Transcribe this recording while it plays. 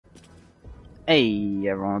Hey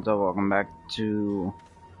everyone, so welcome back to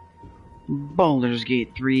Baldur's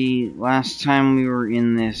Gate 3. Last time we were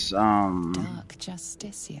in this Dark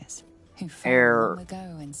justiciars who fell long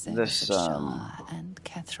ago in service of Shar and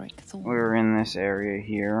Ketheric Thorn. we were in this area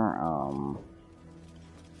here.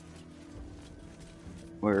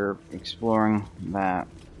 We're exploring that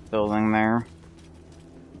building there.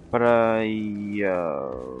 But are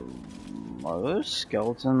those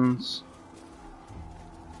skeletons?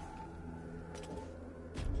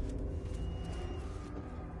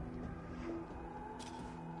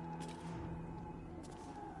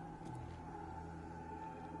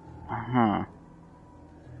 Huh.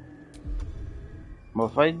 Well,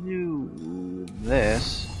 if I do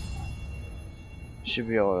this, should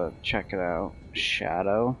be able to check it out.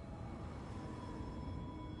 Shadow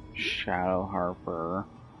Harper.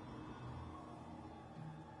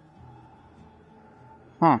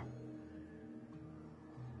 Huh.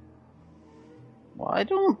 Well, I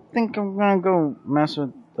don't think I'm gonna go mess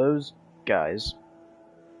with those guys.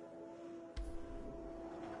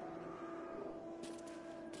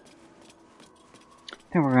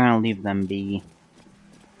 I think we're gonna leave them be.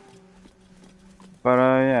 But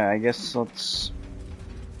yeah, I guess let's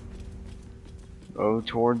go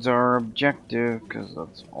towards our objective, because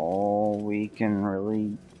that's all we can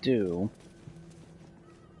really do.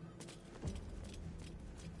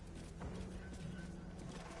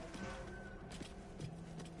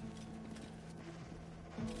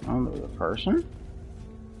 Oh, there's a person?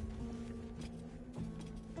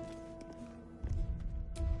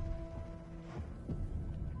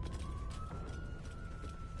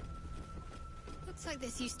 Looks like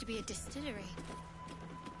this used to be a distillery.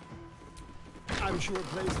 I'm sure a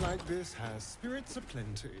place like this has spirits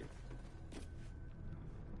aplenty.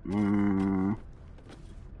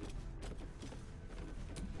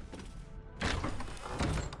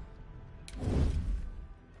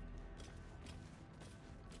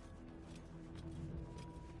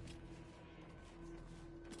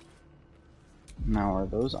 Now, are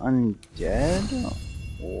those undead?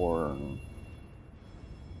 Or...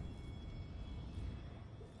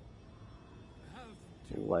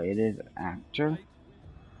 lighted actor?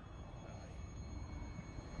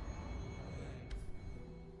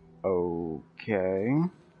 Okay.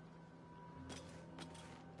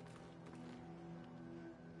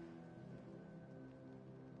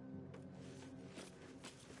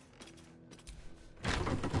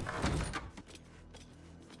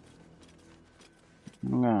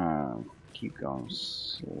 I'm gonna keep going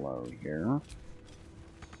slow here.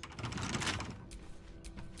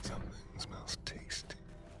 Something smells tasty.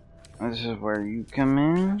 This is where you come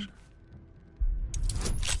in.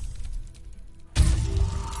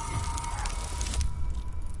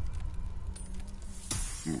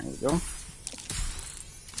 There we go.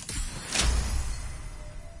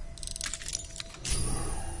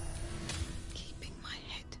 Keeping my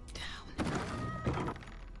head down.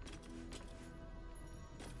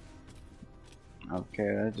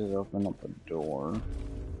 Okay, that just opened up a door.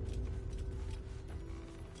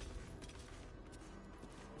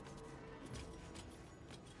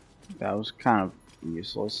 That was kind of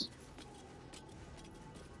useless.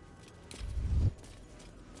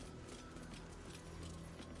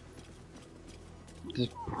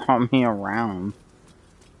 Just brought me around.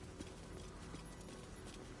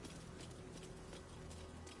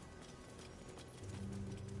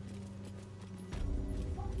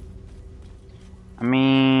 I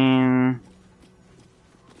mean,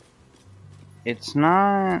 it's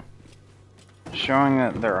not showing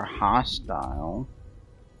that they're hostile.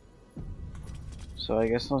 So I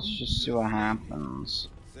guess let's just see what happens.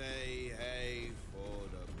 Say hey for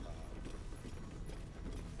the pub.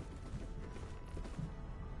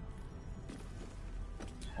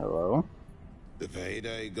 Hello? The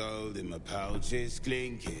payday gold in my pouch is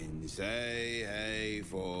clinking. Say hey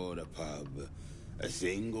for the pub. A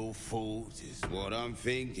single thought is what I'm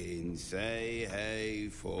thinking. Say hey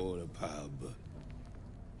for the pub.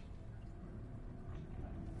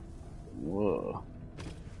 Whoa.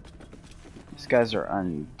 These guys are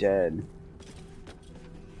undead.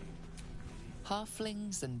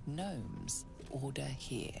 Halflings and gnomes order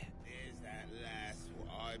here. Is that last what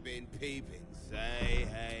I've been peeping? Say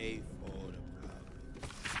hey for the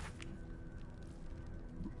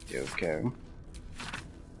pub. Okay.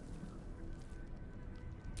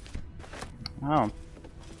 Oh.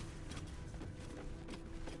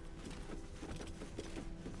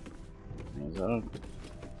 Is that a...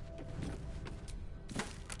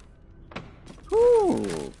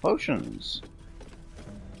 Ooh, potions.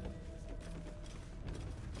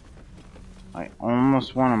 I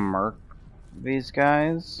almost want to murk these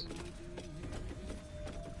guys.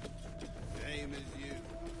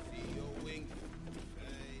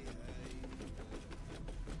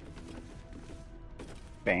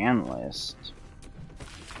 ban list.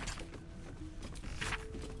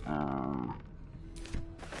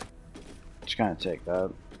 Just gonna take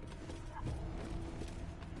that.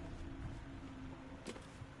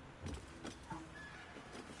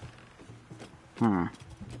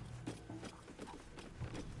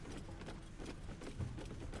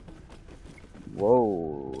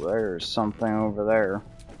 Whoa, there's something over there.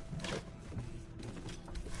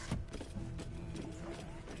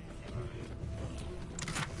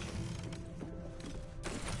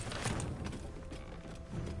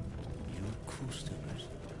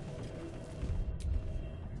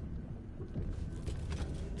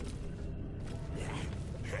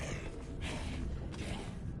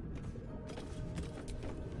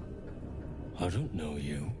 I don't know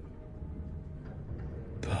you.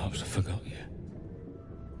 Perhaps I forgot you.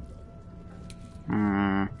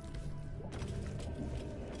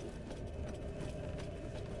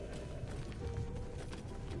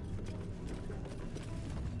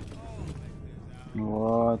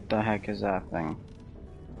 What the heck is that thing?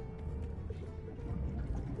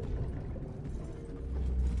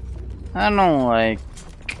 I don't like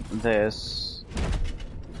this.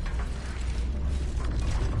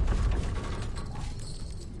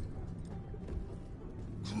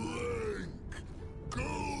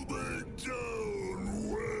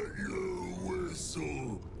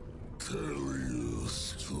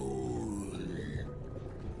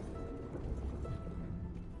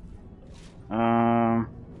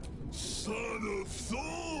 Son of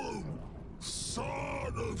Thorn!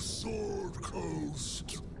 Son of Sword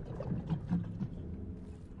Coast!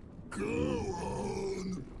 Go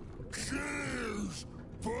on! Cheers!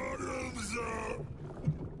 Bottoms up!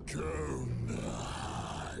 Go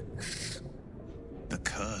nuts! The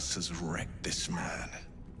curse has wrecked this man.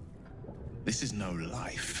 This is no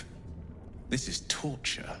life. This is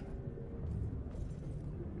torture.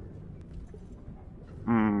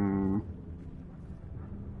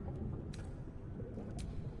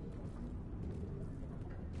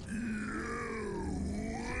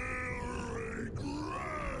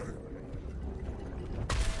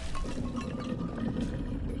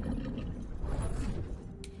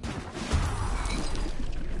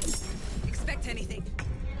 Expect anything.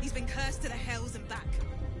 He's been cursed to the hells and back.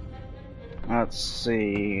 Let's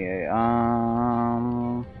see.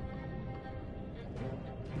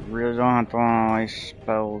 Really don't have to want my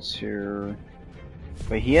spells here,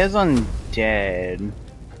 but he is undead.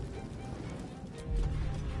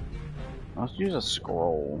 Let's use a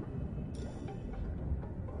scroll.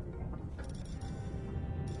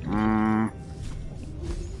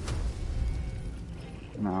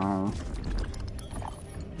 No.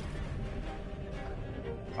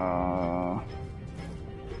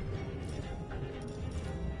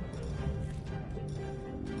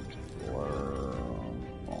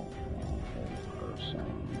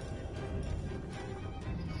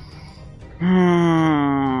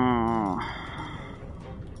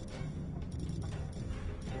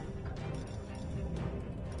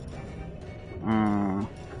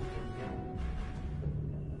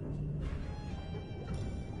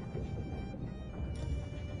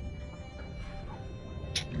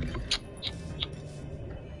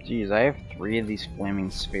 Jeez, I have 3 of these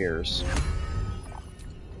flaming spheres.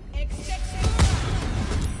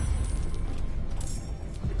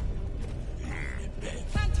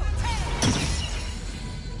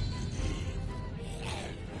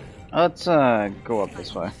 Let's go up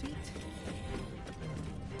this way.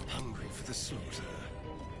 Hungry for the slaughter.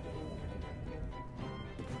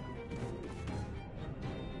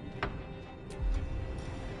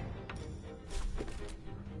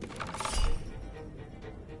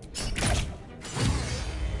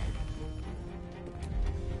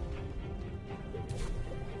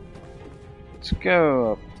 Let's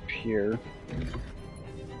go up here.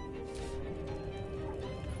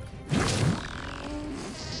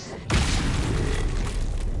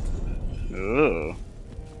 Ugh.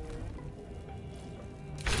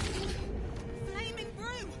 Flaming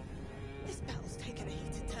broom! This battle's taken a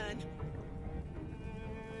heated turn.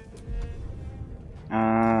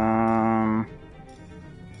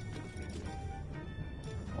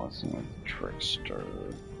 What's in the trickster?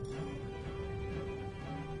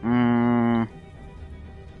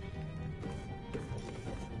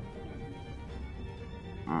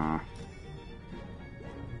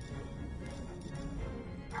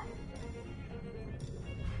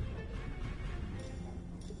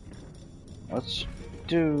 Let's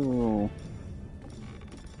do...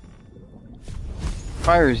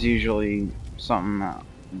 Fire's usually something that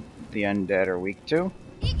the undead are weak to.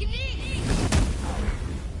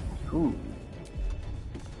 Ooh.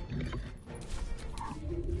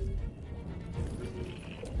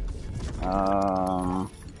 Battle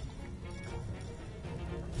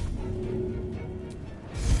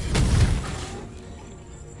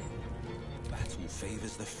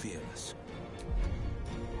favors the fearless.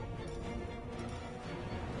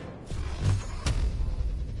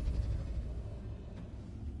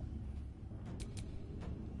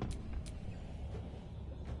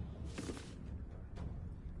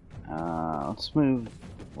 Let's move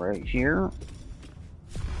right here.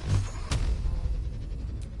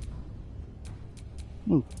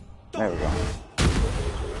 There we go.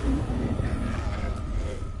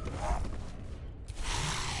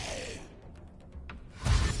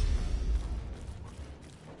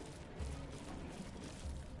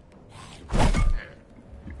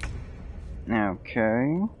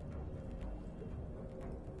 Okay.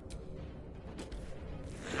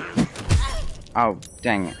 Oh,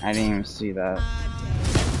 dang it. I didn't even see that.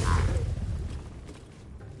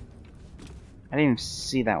 I didn't even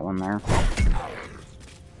see that one there.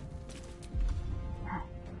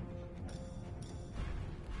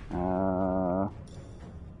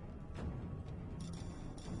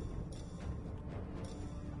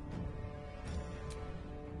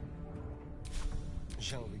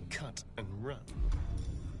 Shall we cut and run?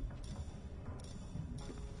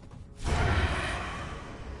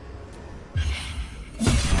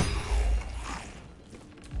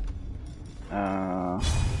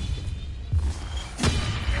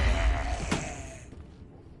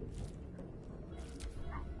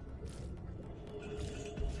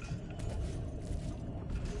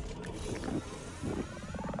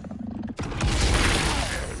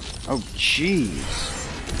 Oh, jeez.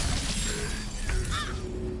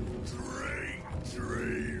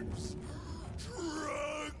 Dreams,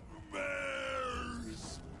 drunk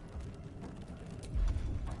mares.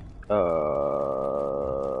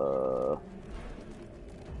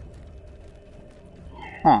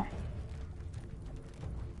 Huh.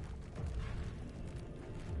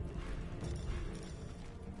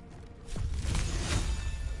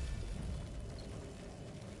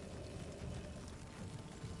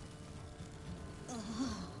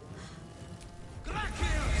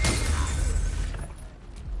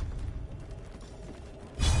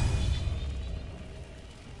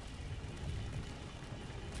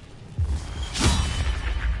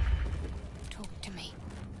 Talk to me.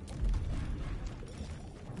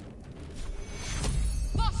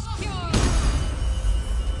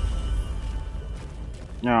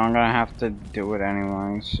 No, I'm gonna have to do it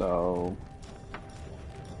anyway, so...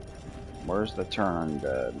 Where's the turn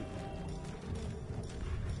undead?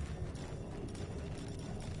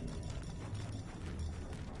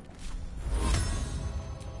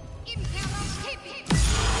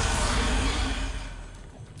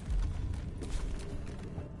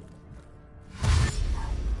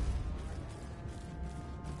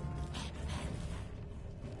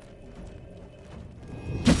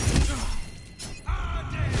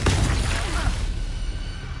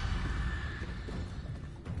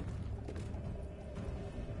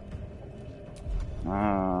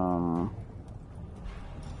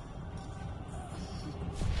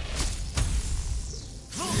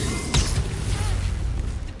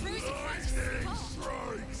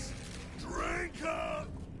 Strikes, drink up.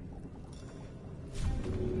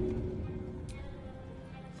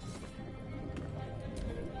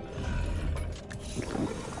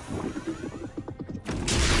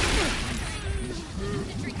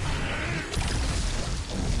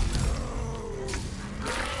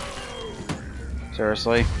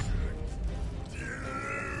 Seriously?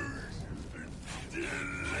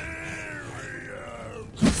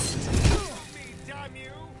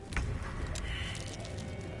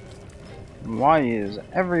 Why is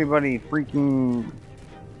everybody freaking...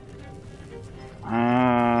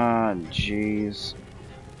 jeez.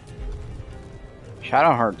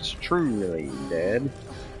 Shadowheart's truly dead.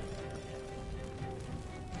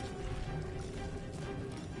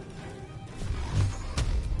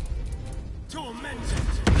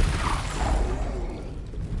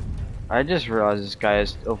 I just realized this guy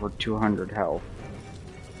has over 200 health.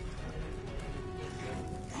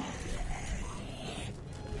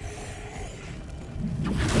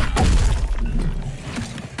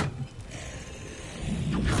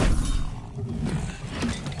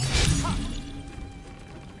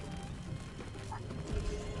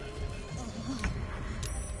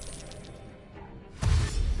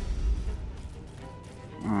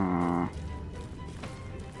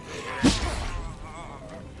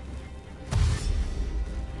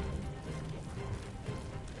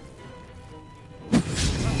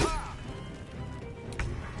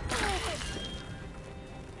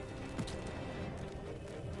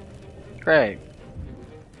 Great.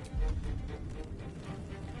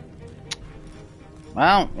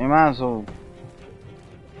 Well, you might as well.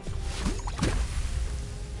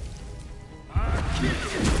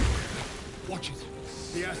 Watch it.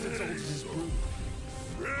 The asset's altered his broom.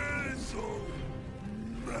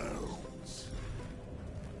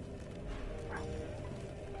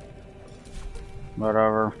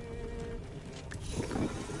 Whatever.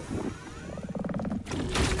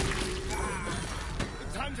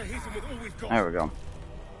 Time to hit him with all we've got. There we go.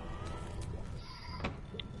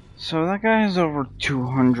 So that guy has over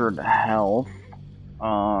 200 health.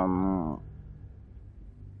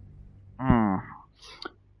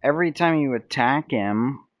 Every time you attack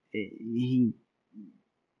him, he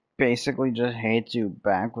basically just hits you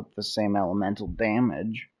back with the same elemental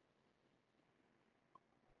damage.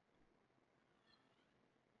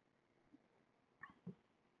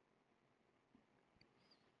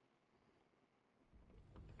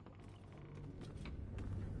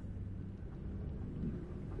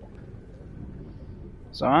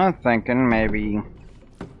 So I'm thinking maybe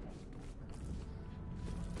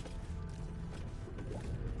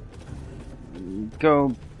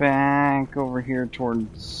go back over here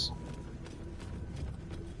towards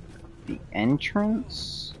the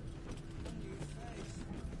entrance.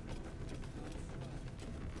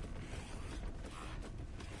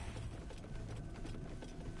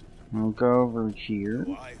 We'll go over here.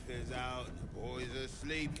 Wife is out, the boys are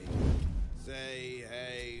sleeping. Say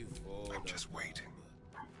hey for I'm just waiting.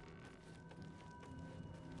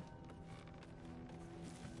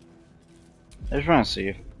 I just want to see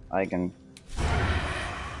if I can.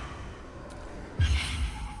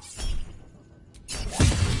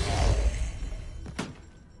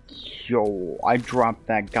 Yo, I dropped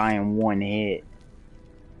that guy in one hit.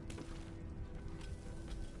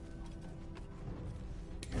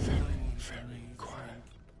 Very quiet.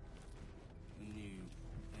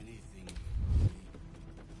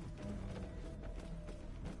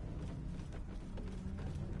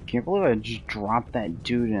 Can't believe I just dropped that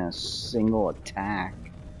dude in a single attack.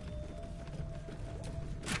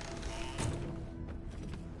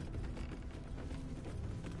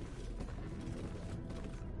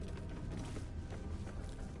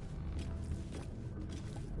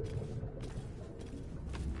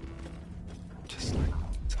 Just like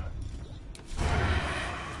old times.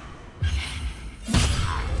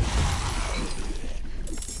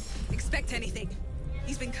 Expect anything.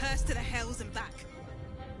 He's been cursed to the hells and back.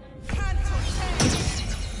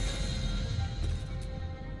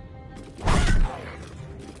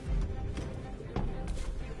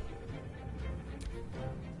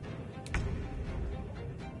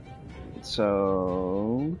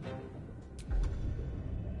 So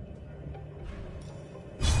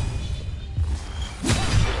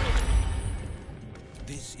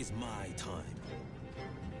This is my time.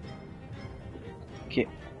 okay,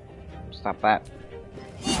 stop that.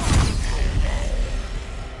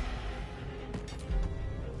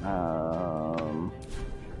 Oh,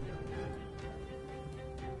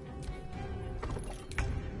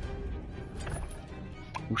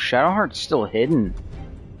 Shadowheart's still hidden.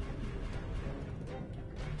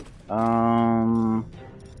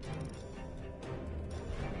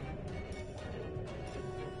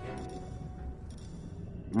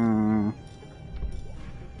 Hmm.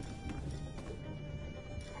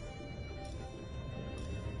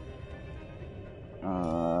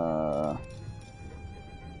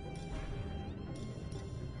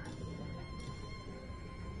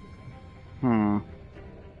 Hmm.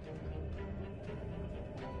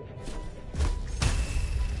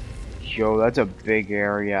 Yo, that's a big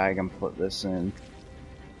area I can put this in.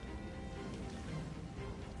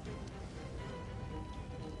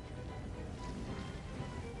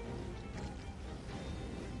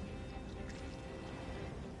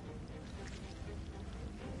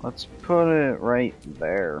 Let's put it right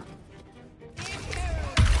there.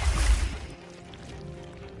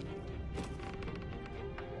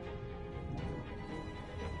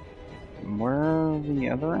 Where are the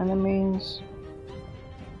other enemies?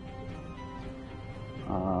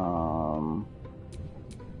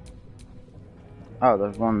 Oh,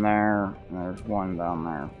 there's one there, and there's one down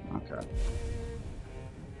there. Okay.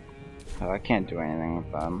 So I can't do anything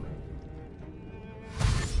with them.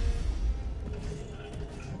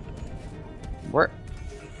 Where?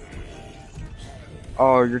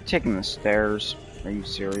 Oh, you're taking the stairs. Are you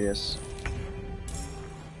serious?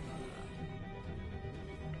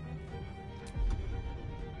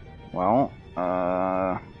 Well,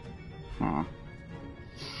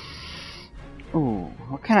 Ooh,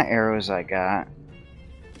 what kind of arrows I got?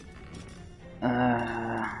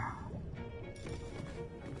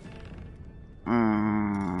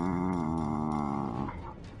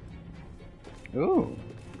 Ooh.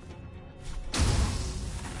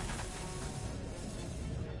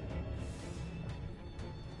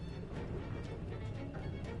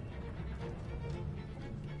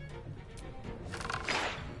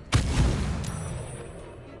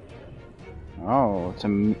 Oh,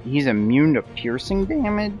 he's immune to piercing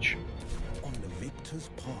damage? On the victor's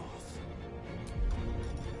path.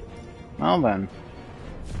 Well then.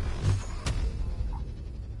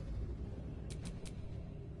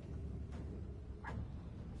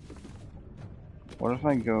 What if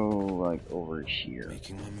I go, like, over here?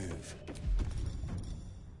 Making my move.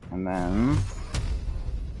 And then...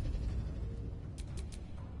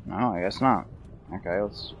 No, I guess not. Okay,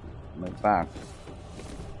 let's move back.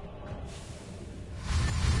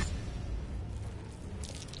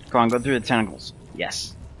 Come on, go through the tentacles.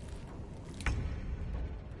 Yes.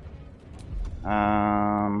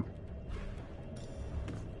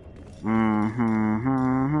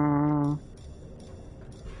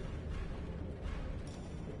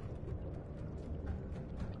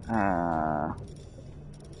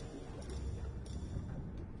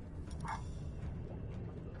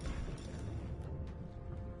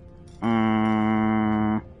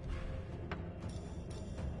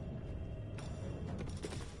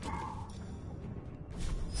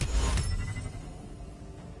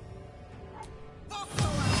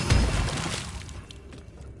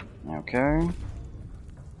 Okay.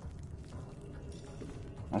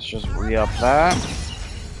 Let's just re-up that.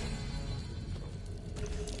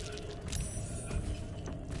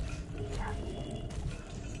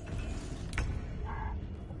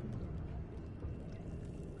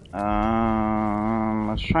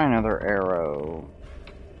 Let's try another arrow.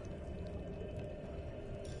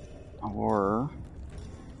 Or...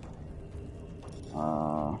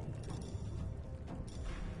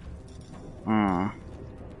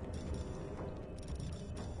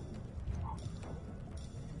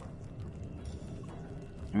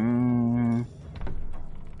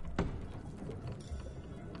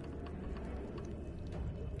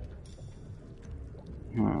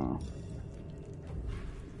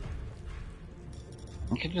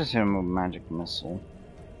 I could just hit him with a magic missile.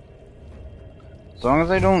 As long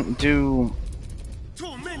as I don't do... As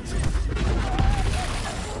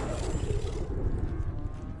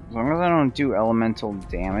long as I don't do elemental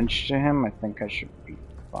damage to him, I think I should be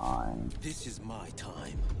fine. This is my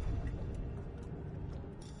time.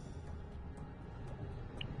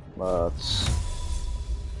 Let's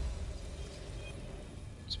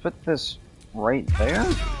put this right there,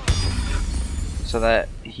 so that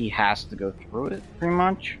he has to go through it, pretty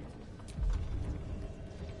much.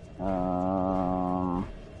 My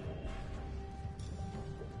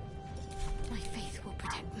faith will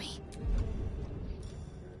protect me.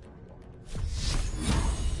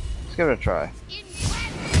 Let's give it a try.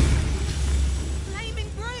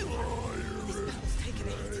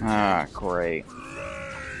 Ah, great.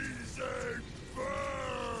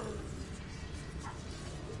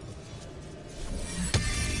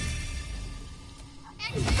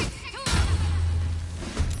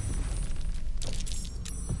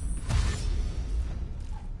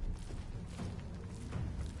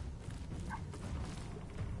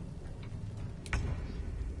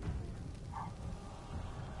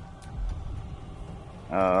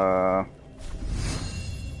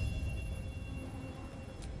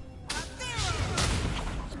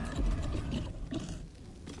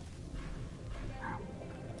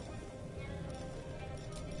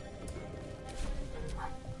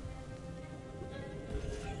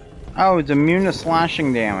 Oh, it's immune to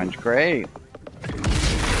slashing damage. Great.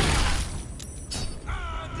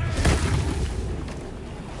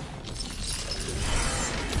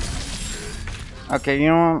 Okay, you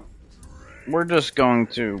know what? We're just going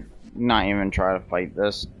to not even try to fight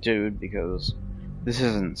this dude because this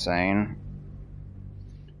is insane.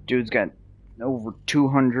 Dude's got over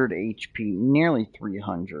 200 HP, nearly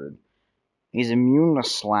 300. He's immune to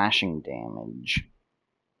slashing damage.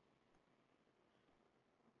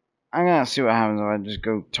 I'm gonna see what happens if I just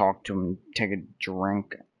go talk to him and take a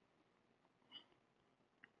drink.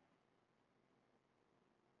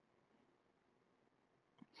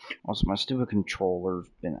 Also, my stupid controller's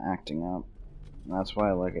been acting up. That's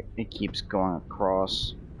why, like, it keeps going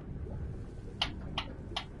across.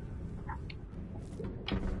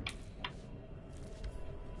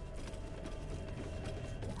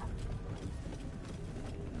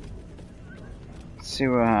 Let's see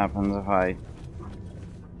what happens if I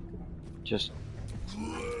just...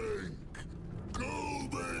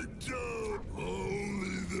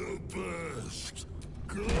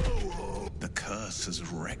 The curse has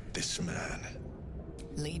wrecked this man.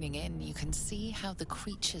 Leaning in, you can see how the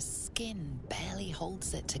creature's skin barely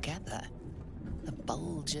holds it together. The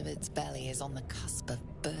bulge of its belly is on the cusp of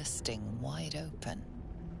bursting wide open.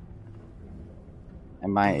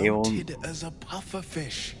 Am I able? Bloated as a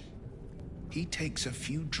pufferfish. He takes a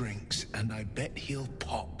few drinks, and I bet he'll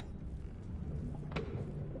pop.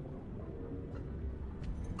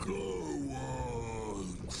 Go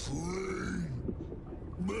on, drink.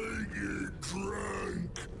 Make it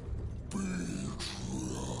drink. Be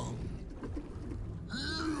drunk.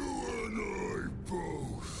 You and I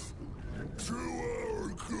both. To our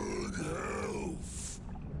good health.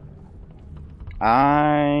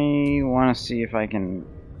 I want to see if I can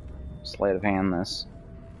sleight of hand this.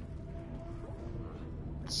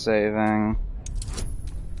 Saving.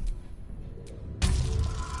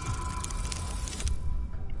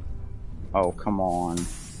 Oh, come on.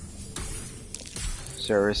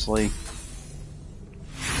 Seriously?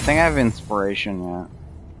 I think I have inspiration yet.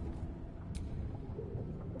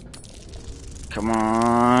 Come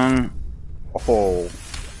on. Oh.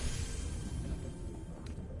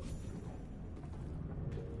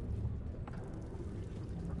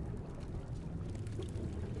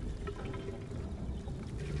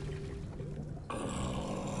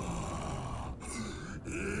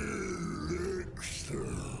 Elixir.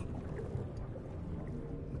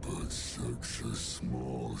 But such a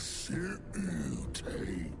small sip you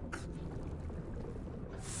take.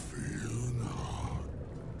 Fear not.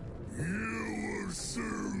 You will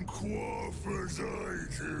soon quaff as I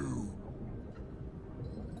do.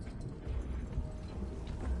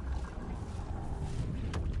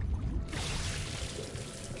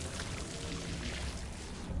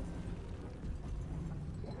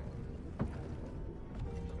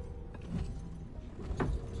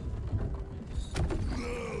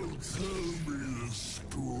 Now tell me the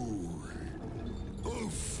story. A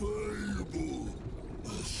fable. A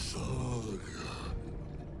saga.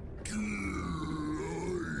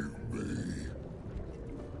 Delight me.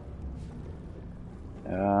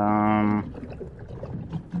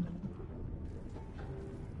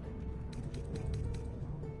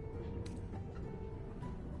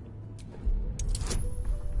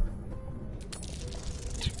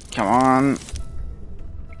 Come on.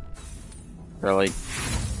 Really?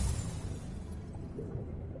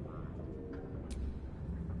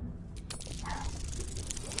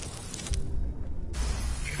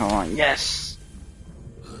 Come on, yes!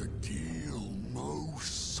 A deal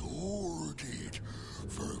most sordid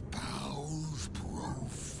for powers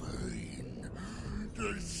profane.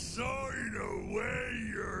 To sign away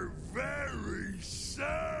your very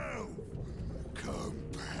self.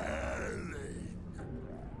 Compelling.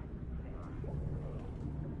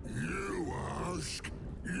 You ask,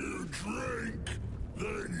 you drink,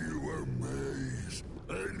 then you amaze,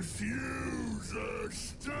 and fuse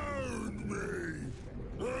astound me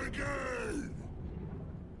again.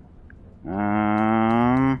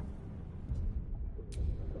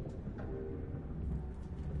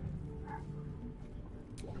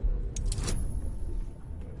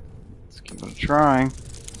 Let's give it a try.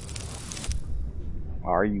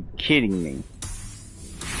 Are you kidding me?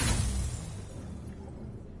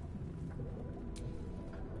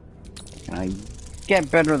 Can I get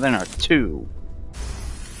better than a 2?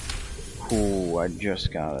 Ooh, I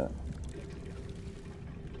just got it.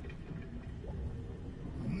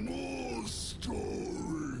 More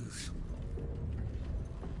stories.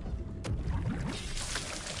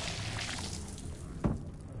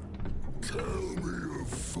 Tell me of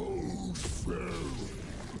foes fell,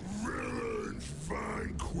 villains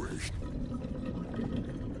vanquished,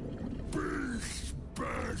 beasts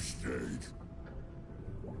bastards.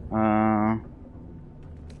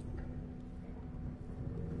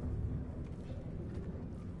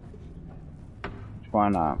 Why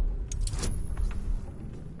not?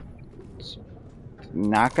 It's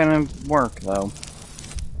not gonna work though.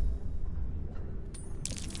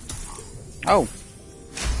 Oh.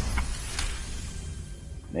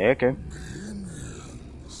 Yeah, okay.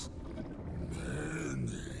 Minions.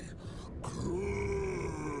 Many.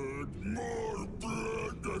 Good. More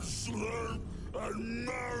blood to slurp and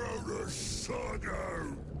marrow to suck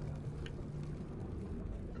out.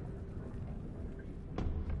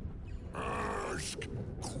 Ask,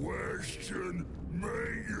 question,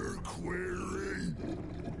 make your query,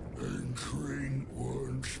 and drink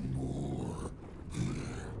once more.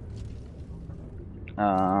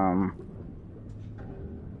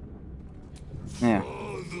 Yeah.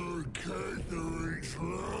 Father Catherine's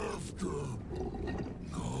laughter,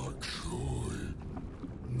 not joy,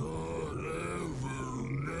 not ever,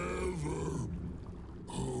 never,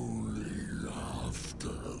 only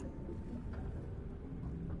laughter.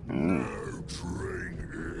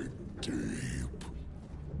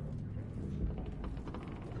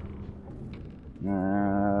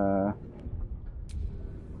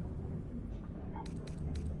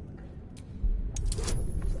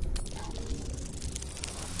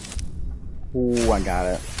 Ooh, I got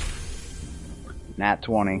it. Nat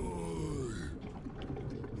 20.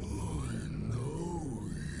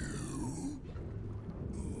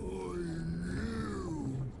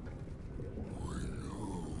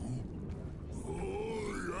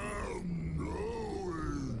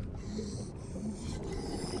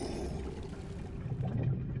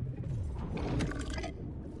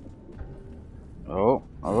 Oh,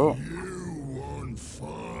 oh. You want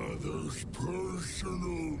Father's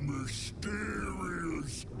personal,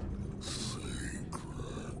 mysterious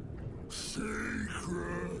secret.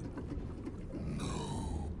 Secret.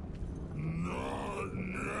 No. Not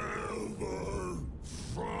never.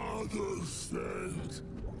 Father said.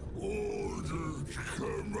 Ordered,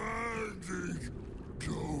 commanded.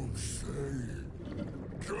 Don't say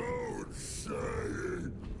it. Don't say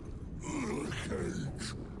it.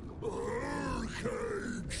 Hurricanes.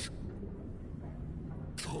 Hurricanes.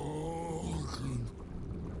 Talking.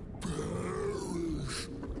 Perish.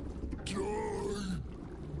 Die.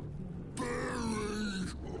 Buried.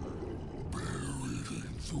 Buried in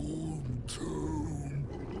Thorn Tomb.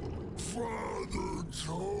 Father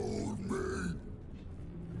told me.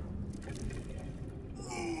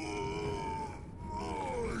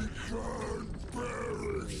 I can't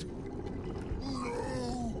perish.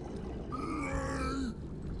 No. Nay.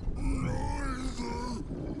 Neither.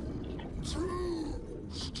 Too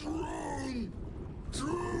strong.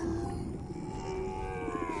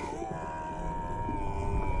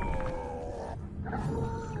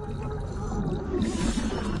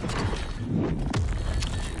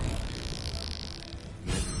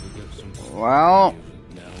 Well,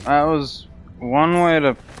 that was one way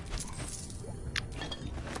to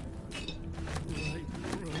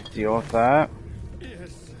deal with that.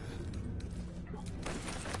 Yes.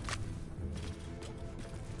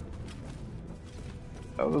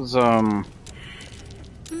 That was,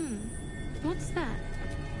 What's that?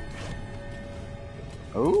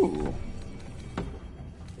 Ooh.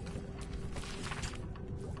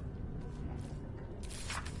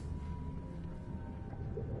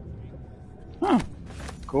 Huh.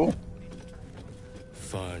 Cool.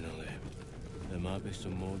 Finally. There might be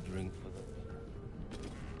some more drink for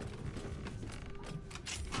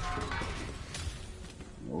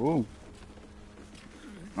the... Ooh.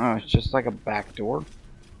 Oh, it's just like a back door.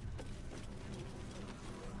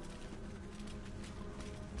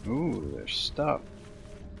 Ooh, there's stuff.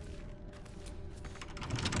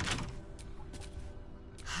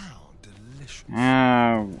 How delicious.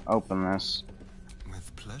 Open this.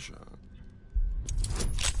 With pleasure.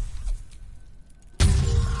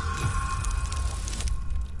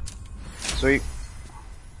 Sweet.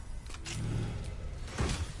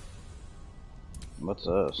 What's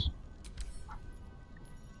this?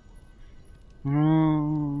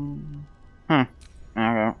 Okay.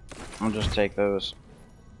 I'll just take those.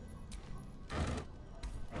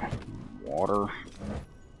 Water.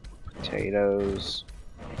 Potatoes.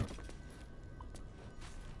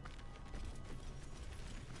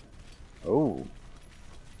 Oh.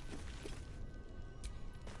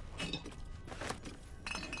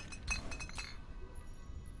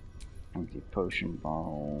 Empty potion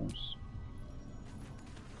bottles.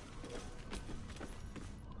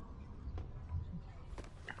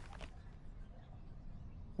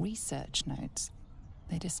 Research notes.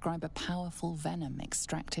 They describe a powerful venom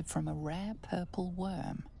extracted from a rare purple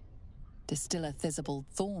worm. Distiller Thisibald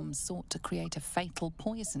Thorm sought to create a fatal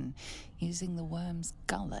poison using the worm's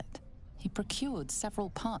gullet. He procured several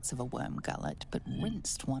parts of a worm gullet, but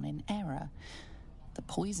rinsed one in error. The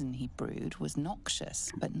poison he brewed was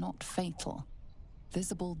noxious, but not fatal.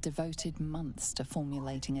 Thisibald devoted months to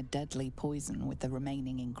formulating a deadly poison with the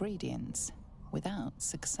remaining ingredients, without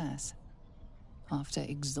success. After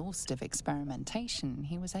exhaustive experimentation,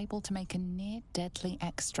 he was able to make a near-deadly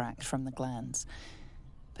extract from the glands.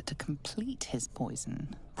 But to complete his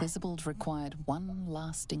poison, Thisibald required one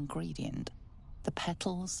last ingredient, the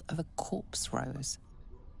petals of a corpse rose.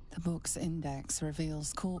 The book's index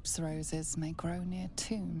reveals corpse roses may grow near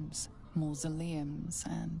tombs, mausoleums,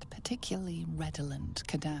 and particularly redolent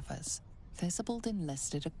cadavers. Thisibald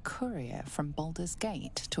enlisted a courier from Baldur's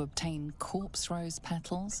Gate to obtain corpse rose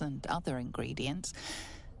petals and other ingredients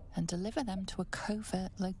and deliver them to a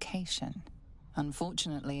covert location.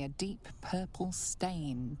 Unfortunately, a deep purple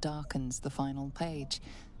stain darkens the final page,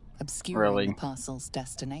 obscuring the parcel's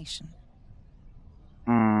destination.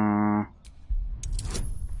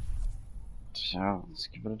 So, let's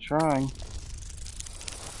give it a try.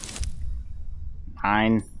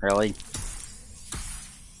 9, really?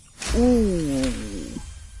 Ooh.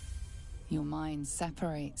 Your mind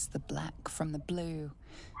separates the black from the blue,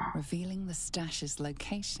 revealing the stash's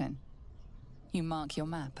location. You mark your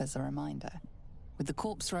map as a reminder. With the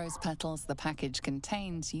corpse rose petals the package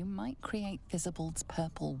contains, you might create Visible's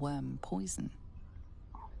purple worm poison.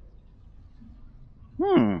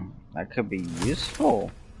 That could be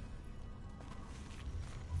useful.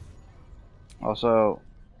 Also,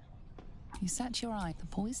 You set your eye. The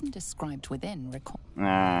poison described within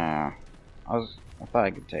nah. I thought I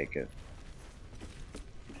could take it.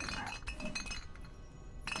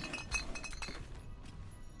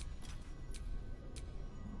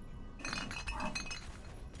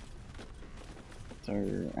 Is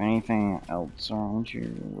there anything else around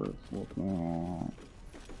here worth looking at?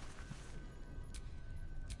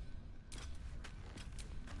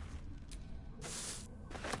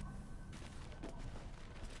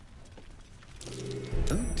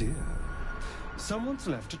 Oh dear. Someone's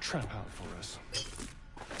left a trap out for us.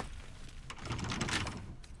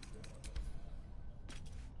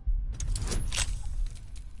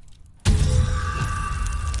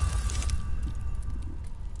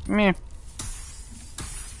 Meh.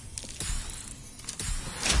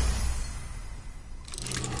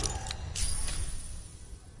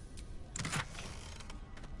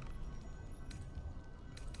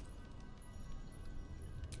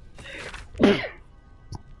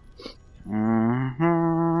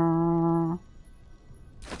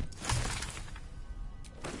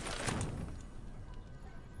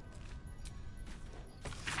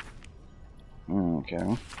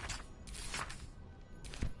 Okay.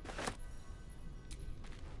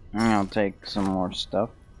 I'll take some more stuff.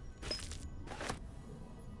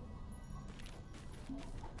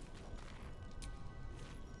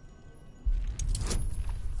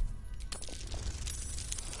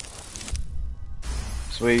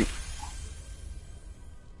 Sweet.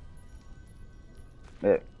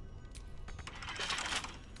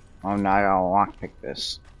 Oh, now I gotta lockpick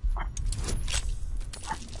this.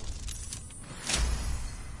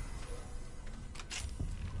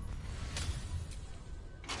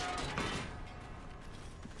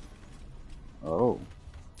 Oh.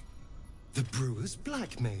 The brewer's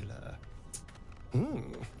blackmailer.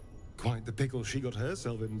 Quite the pickle she got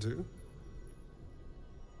herself into.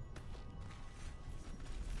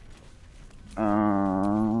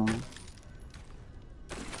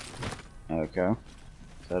 Okay.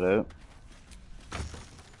 Is that it?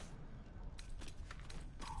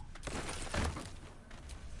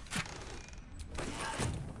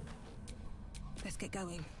 Let's get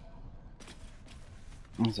going.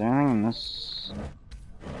 Is there anything in this?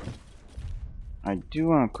 I do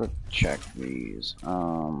want to quick check these. I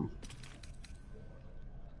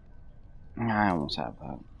almost have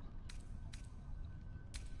that.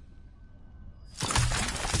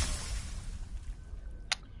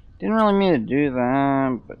 Didn't really mean to do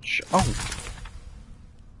that, but oh,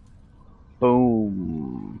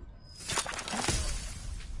 boom.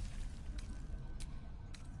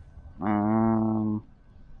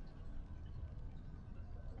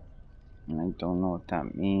 I don't know what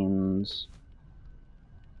that means.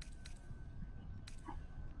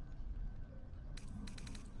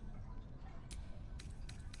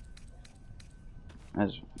 There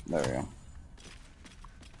we go.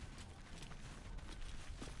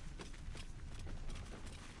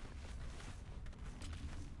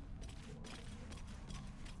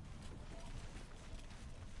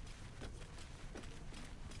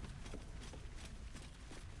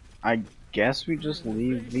 I guess we just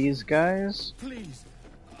leave these guys? Please,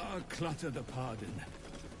 clutter the pardon.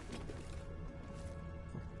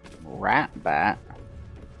 Rat bat?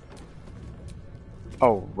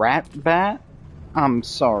 Oh, rat bat? I'm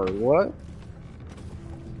sorry, what?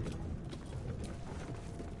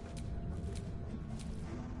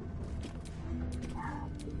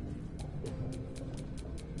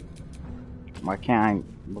 Why can't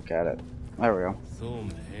I look at it? There we go.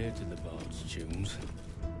 Thorm hated the bard's tunes.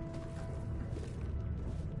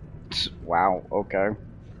 Wow, okay.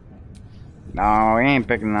 No, we ain't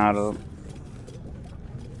picking that up.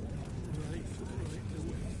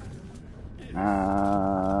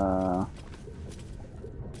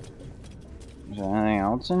 Is there anything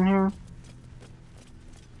else in here?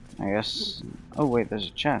 I guess. Oh, wait, there's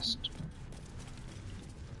a chest.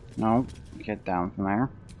 No, get down from there.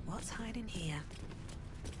 What's hiding here?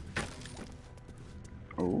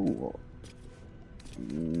 Ooh.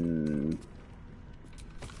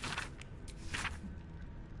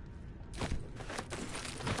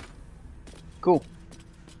 Cool.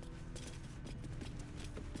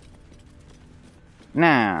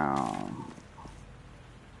 Now,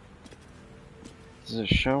 does it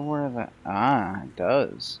show where the... Ah, it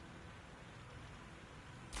does.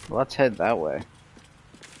 Let's head that way.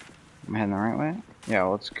 Am I heading the right way? Yeah,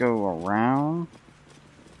 let's go around.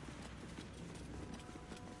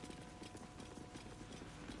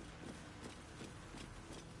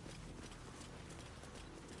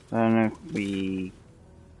 Then if we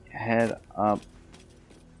head up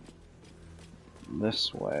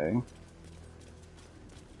this way.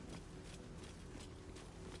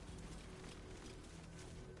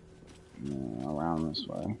 Around this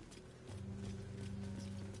way.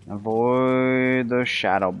 Avoid the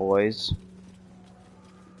shadow boys.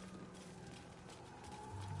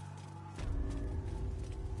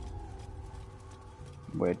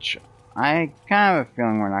 Which I kind of have a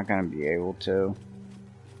feeling we're not going to be able to.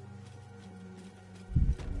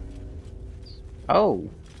 Oh.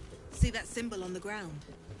 See that symbol on the ground?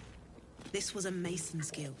 This was a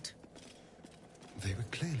Mason's Guild. They were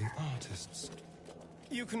clearly artists.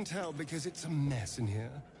 You can tell because it's a mess in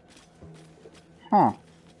here. Huh.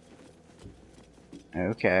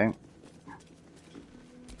 Okay.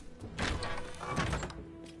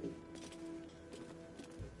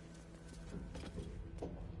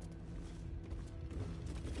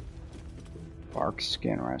 Bark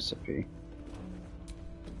skin recipe.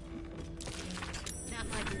 That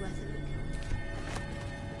might be worth a look.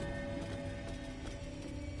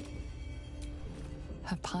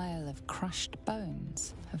 A pile of crushed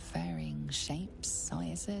bones of varying shapes,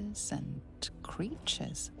 sizes, and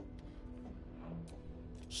creatures.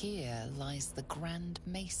 Here lies the Grand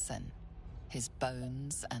Mason, his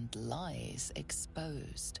bones and lies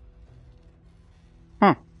exposed.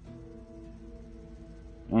 Huh.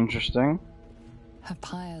 Interesting. A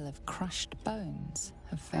pile of crushed bones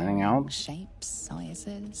of Anything varying else? shapes,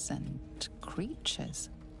 sizes, and creatures.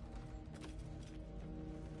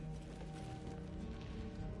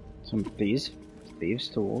 Some thieves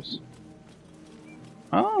tools.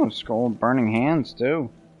 Oh, scroll of burning hands too.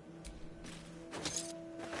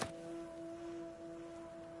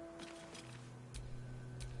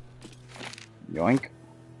 Yoink.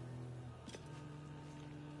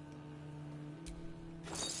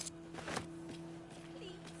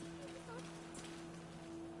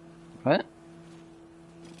 What?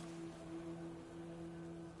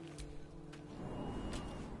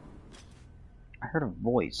 I heard a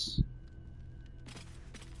voice.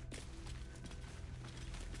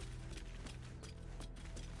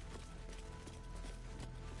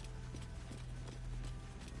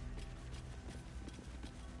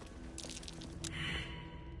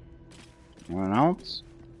 Anyone else?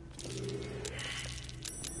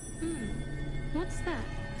 What's that?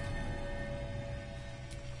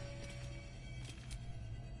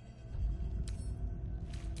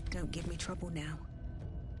 Don't give me trouble now.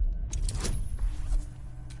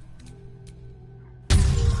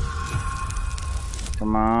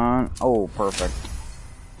 Come on. Oh, perfect.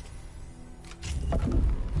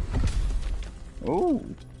 Ooh.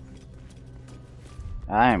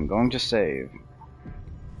 I am going to save.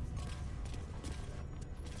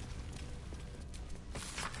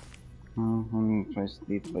 Place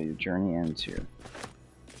to leave, but your journey ends here.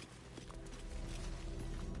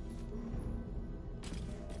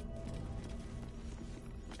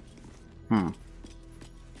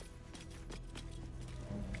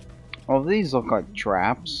 Well, these look like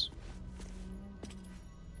traps.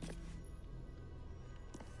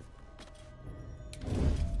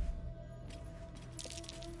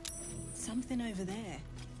 Something over there.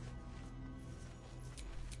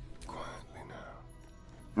 Quietly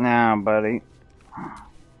now. Nah, buddy.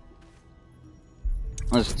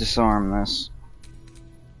 Let's disarm this.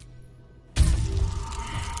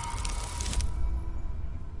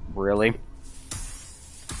 Really?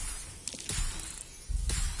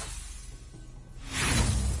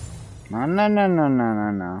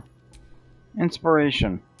 No.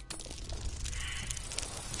 Inspiration.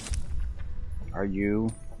 Are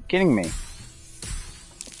you kidding me?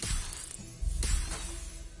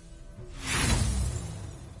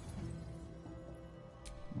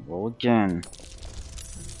 Roll again.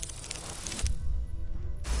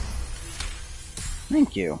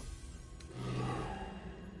 Thank you.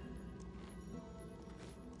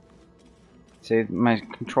 See, my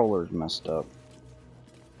controller's messed up.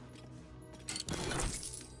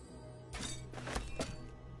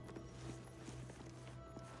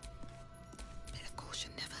 Bit of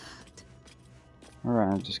caution never hurt.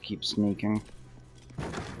 Alright, I'll just keep sneaking.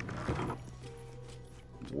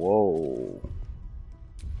 Whoa.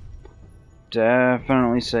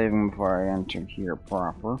 Definitely saving before I enter here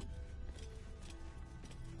proper.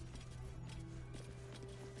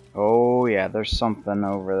 Oh yeah, there's something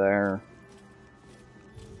over there.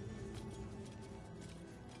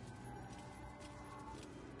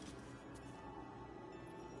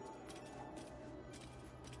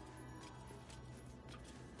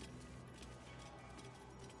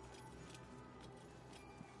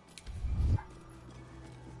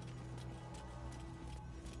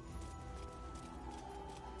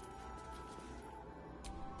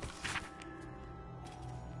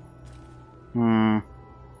 Someone's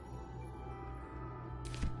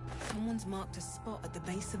marked a spot at the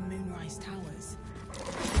base of Moonrise Towers.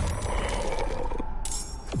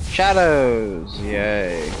 Shadows!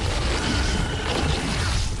 Yay.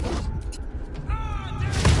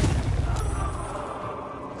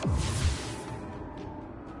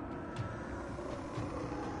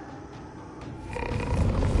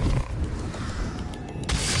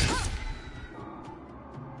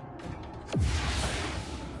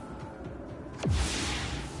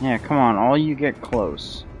 Yeah, come on, all you get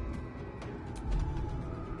close.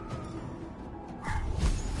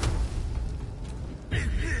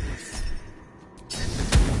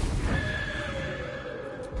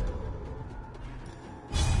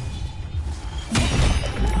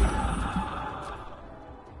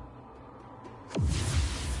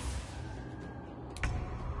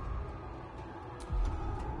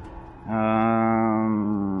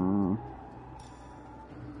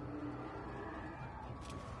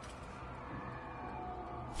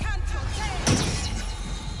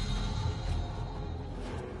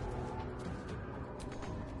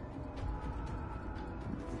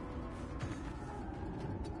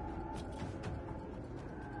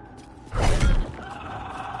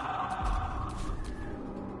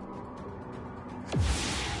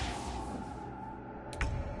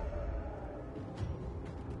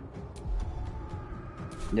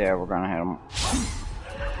 Yeah, we're gonna hit him.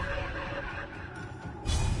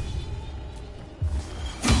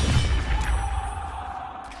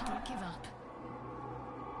 Can't give up.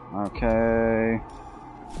 Okay.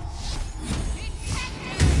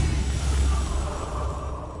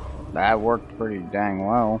 That worked pretty dang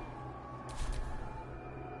well.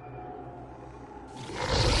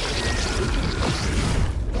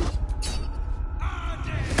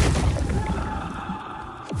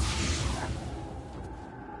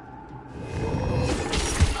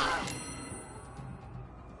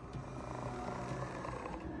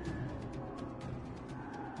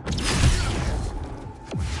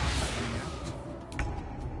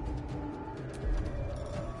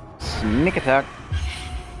 Sneak attack.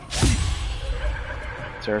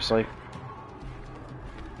 Seriously?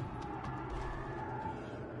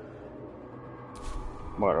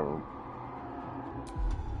 Whatever.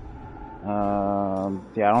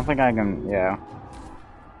 Yeah, I don't think I can, yeah.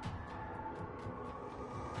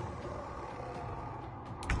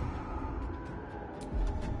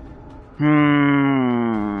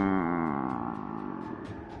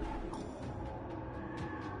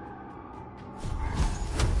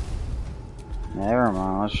 Never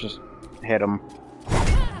mind, let's just hit him.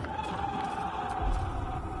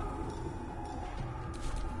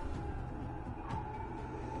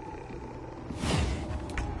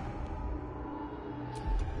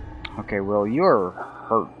 Okay, well, you're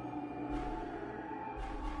hurt.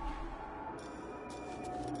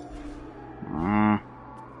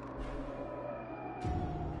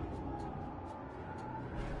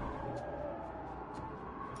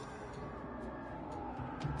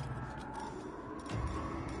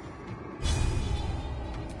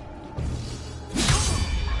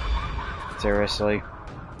 Seriously?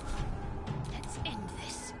 Let's end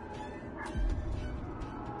this.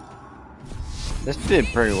 This did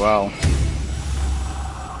pretty well.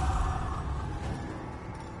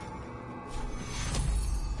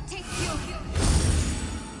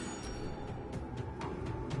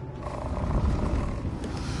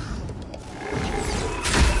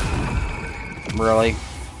 Really?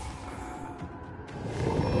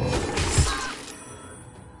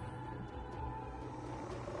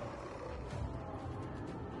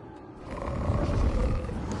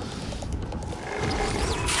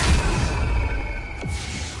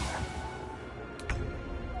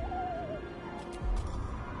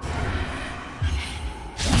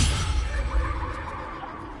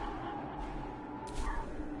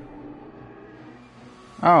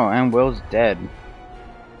 Oh, and Will's dead.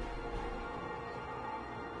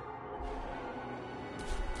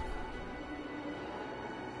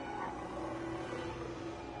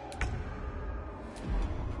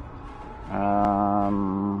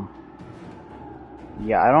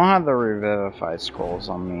 Yeah, I don't have the Revivify scrolls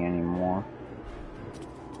on me anymore.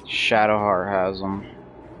 Shadowheart has them.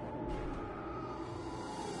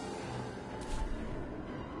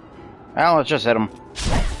 Well, let's just hit him.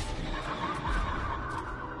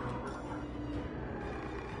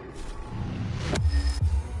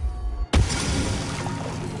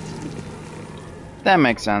 That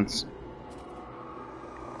makes sense.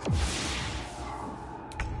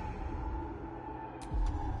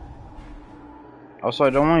 Also,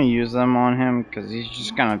 I don't want to use them on him because he's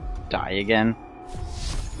just gonna die again.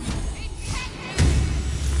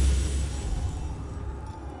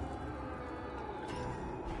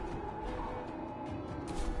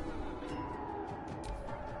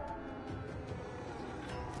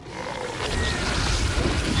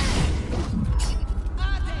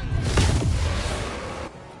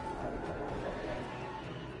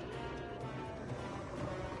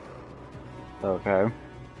 Okay.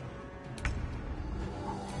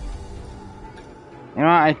 You know,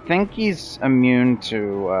 I think he's immune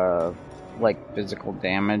to, like, physical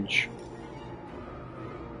damage.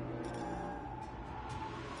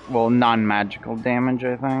 Well, non-magical damage,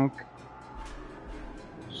 I think.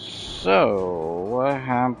 So, what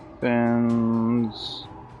happens?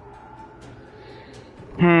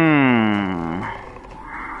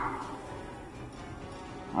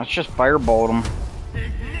 Let's just firebolt him.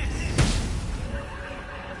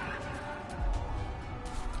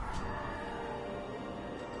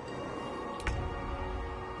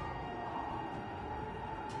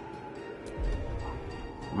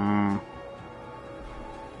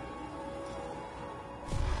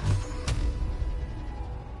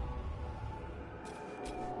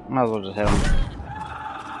 Might as well just hit him.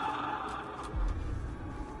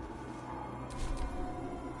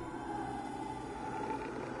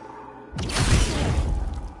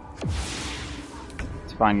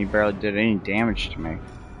 It's fine, you barely did any damage to me.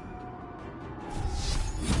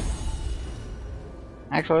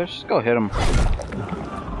 Actually, let's just go hit him.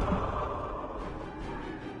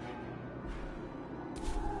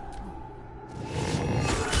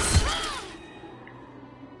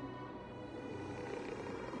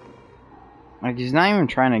 Like, he's not even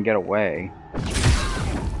trying to get away.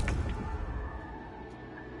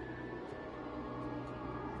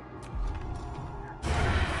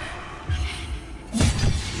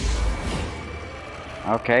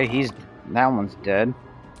 Okay, that one's dead.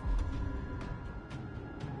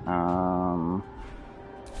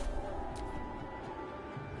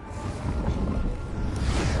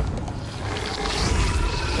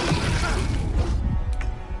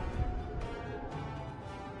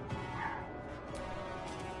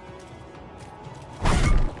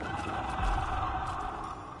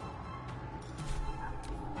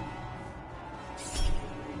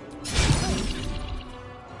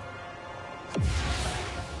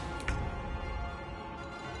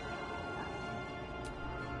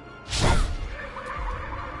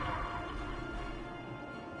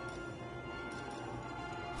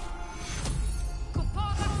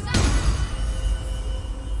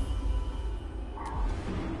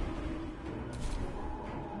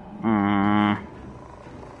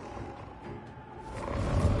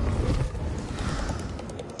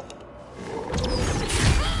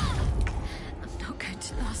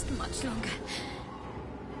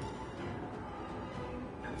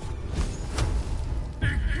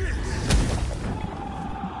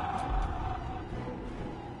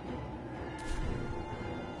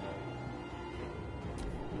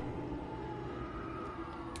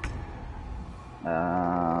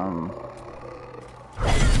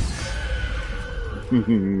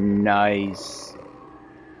 Nice.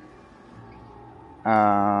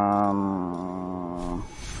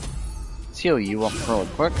 Let's heal you up real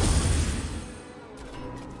quick.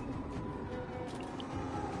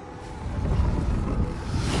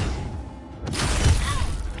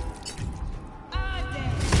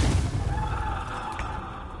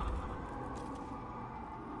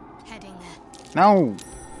 Heading there. No.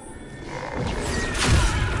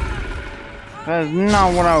 That is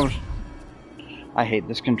not what I was. I hate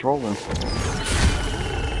this controller.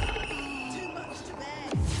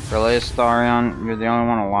 Really, Astarion? You're the only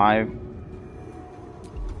one alive?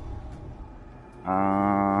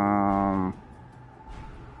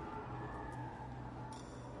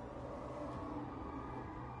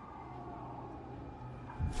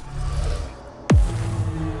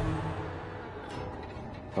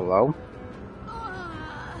 Hello?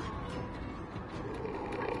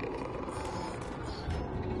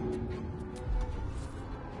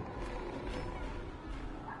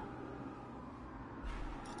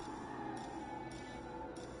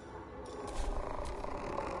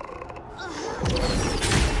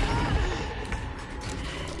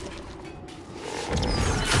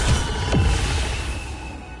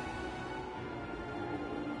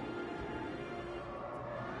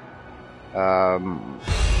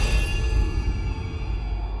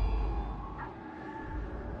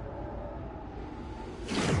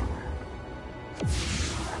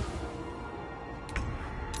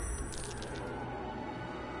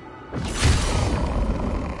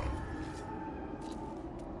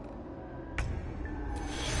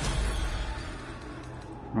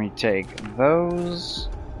 Let me take those.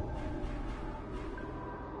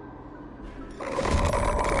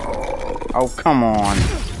 Oh, come on.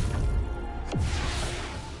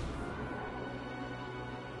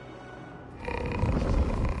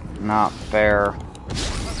 Not fair.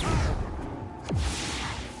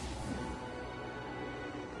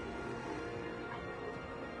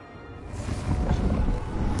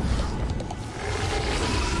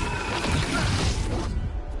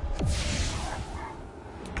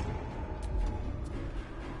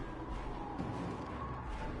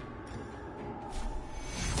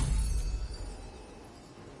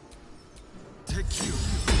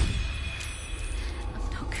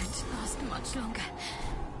 much longer.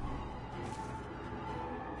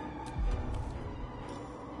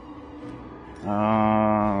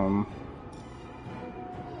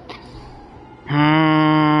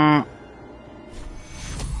 Hmm.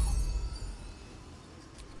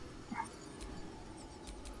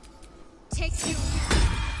 Take you.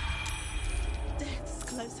 Death's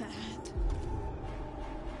close at hand.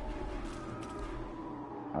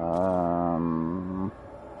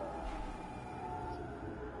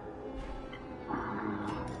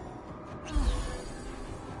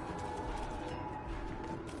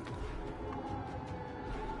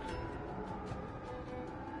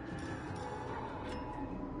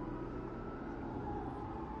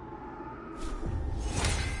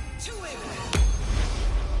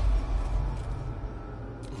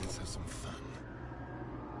 Let's have some fun.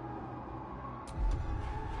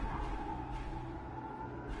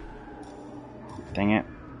 Dang it.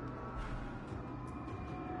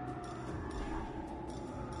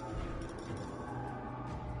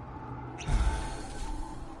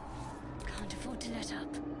 Can't afford to let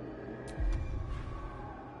up.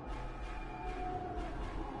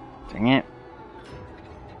 Dang it.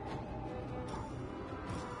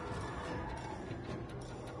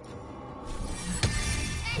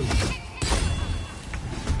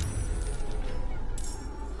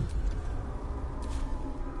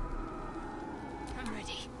 I'm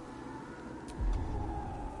ready.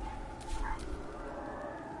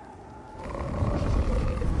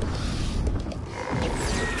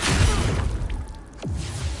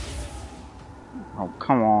 Oh,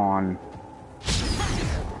 come on.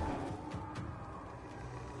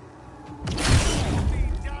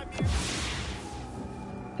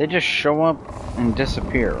 They just show up and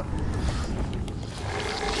disappear.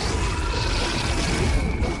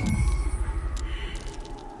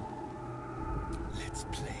 Let's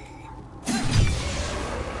play.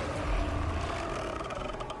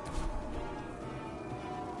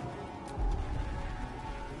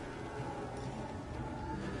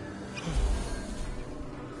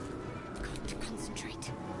 Got to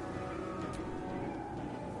concentrate.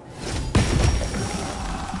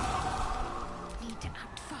 Need to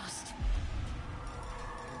act fast.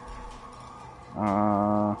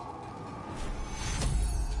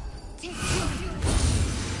 Take you.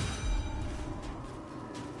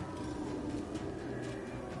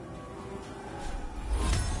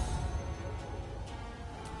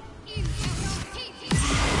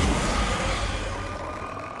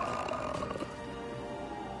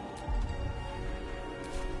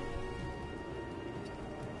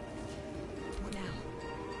 What now?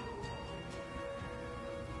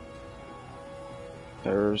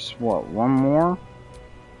 There's, what, one more?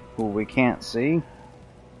 Who we can't see?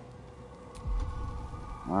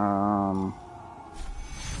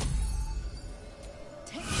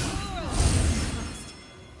 Take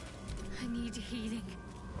I need healing.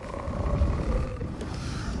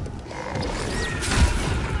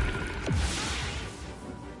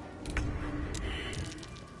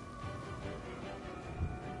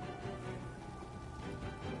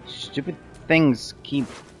 Stupid things keep...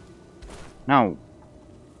 No.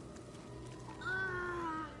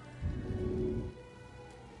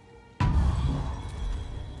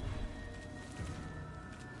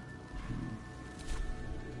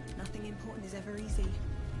 Nothing important is ever easy.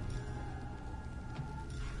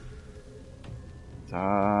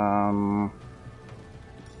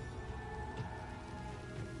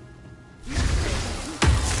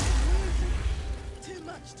 Too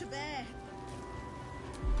much to bear.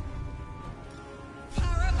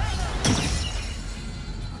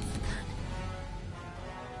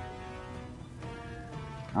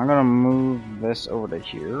 I'm gonna move this over to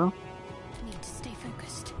here. Need to stay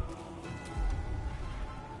focused.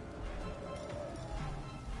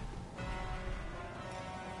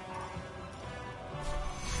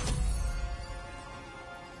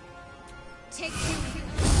 Take you.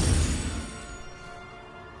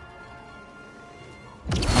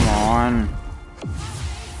 Come on.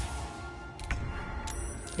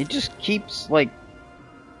 It just keeps, like,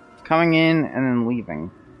 coming in and then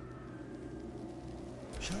leaving.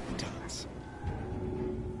 Shall we dance?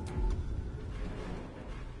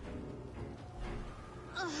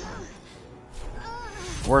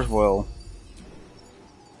 Where's Will?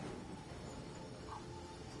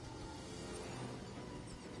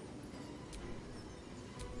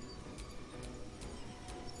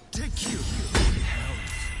 Take you! Hell,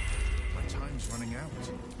 my time's running out.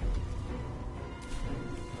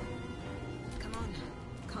 Come on.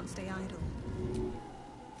 Can't stay idle.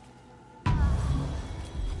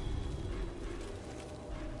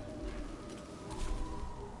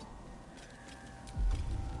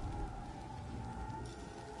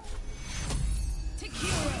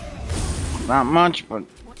 Not much, but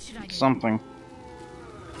What should I do? something.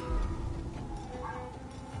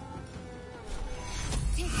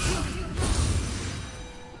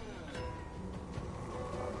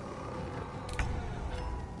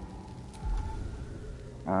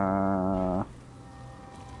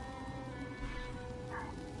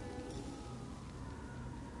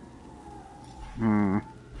 Hmm.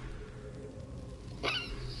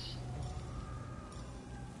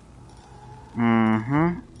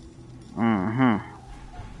 Mm-hmm. Mm-hmm.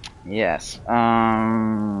 Yes.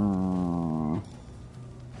 I'm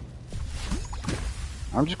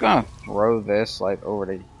just gonna throw this like over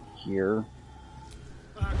to here.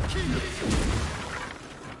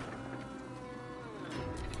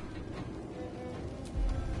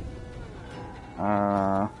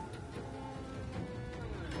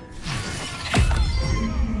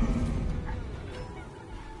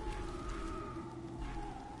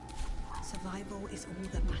 Survival is all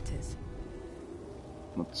that matters.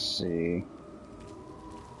 Let's see.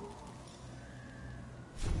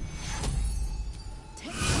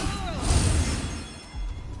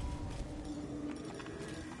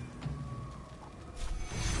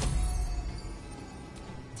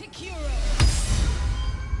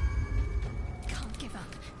 Can't give up.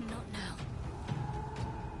 Not now.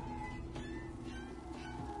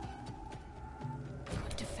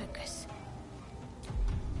 Got to focus.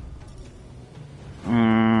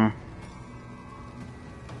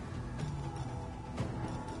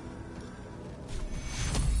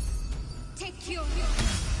 Take your.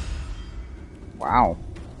 Wow.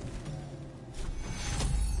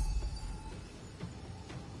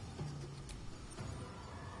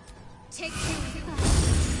 Take your.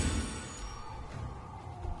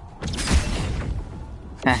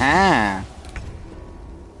 Haha.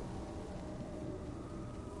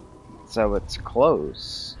 So it's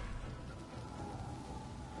close.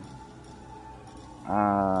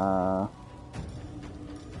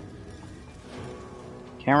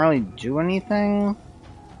 Can't really do anything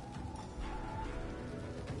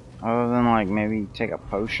other than like maybe take a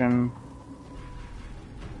potion.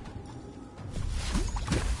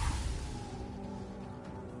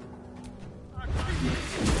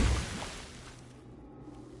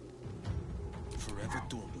 Forever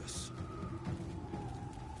dauntless.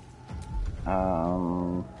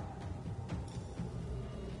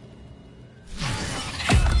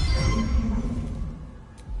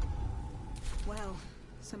 Well,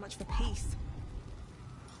 so much for peace.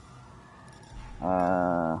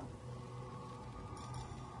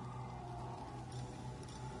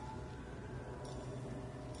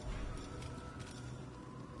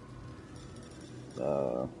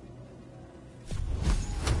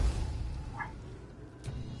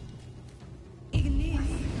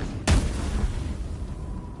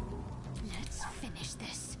 Let's finish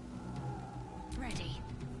this. Ready.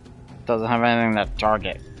 Doesn't have anything to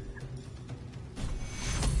target.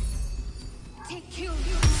 Take you.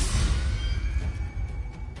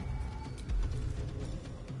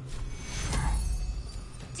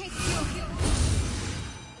 Take you.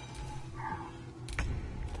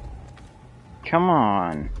 Come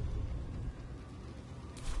on.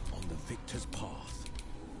 On the victor's path.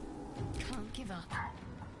 Can't give up.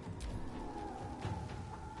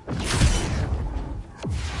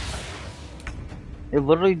 It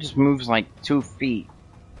literally just moves like 2 feet.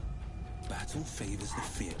 Battle favors the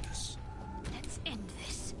fearless. Let's end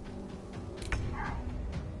this.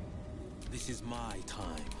 This is my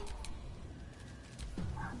time.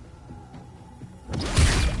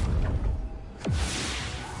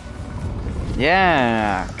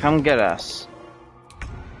 Yeah, come get us.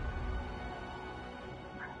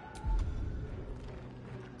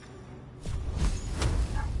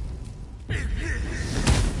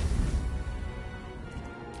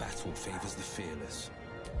 Battle favors the fearless.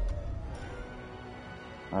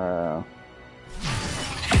 I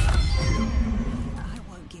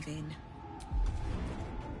won't give in.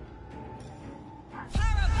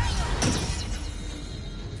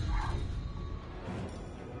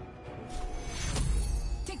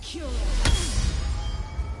 Take you.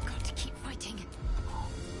 Got to keep fighting.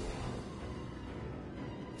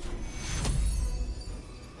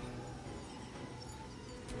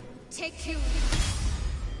 Take you.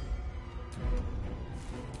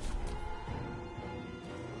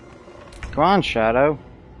 Come on, Shadow.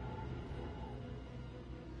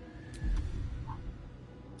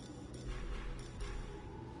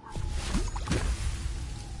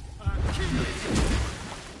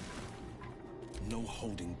 No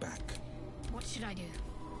holding back. What should I do?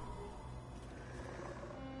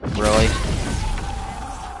 Really?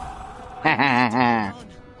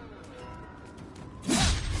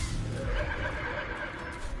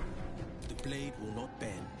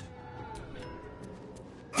 bend.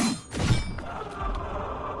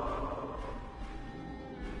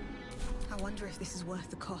 I wonder if this is worth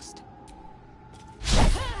the cost.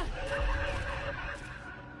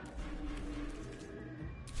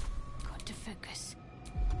 Got to focus.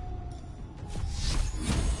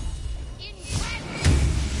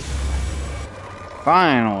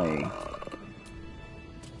 Finally.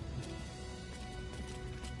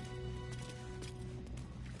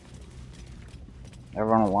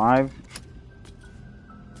 Everyone alive?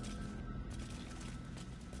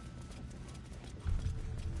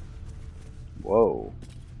 Whoa.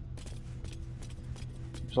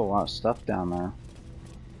 There's a lot of stuff down there.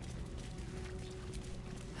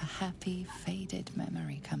 A happy, faded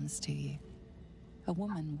memory comes to you. A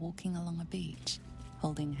woman walking along a beach,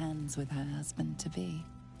 holding hands with her husband-to-be.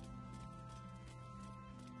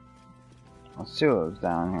 Let's see what was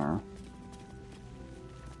down here.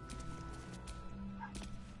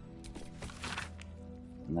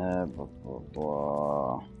 Blah, blah,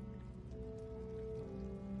 blah.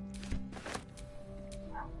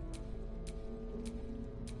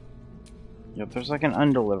 Yep, there's like an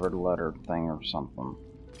undelivered letter thing or something.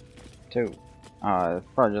 Too. It's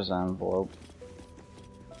probably just an envelope.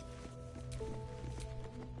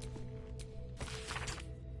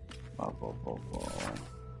 Blah, blah, blah, blah.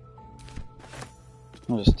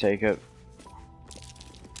 I'll just take it.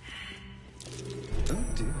 Oh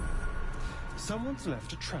dear. Someone's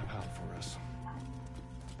left a trap out for us.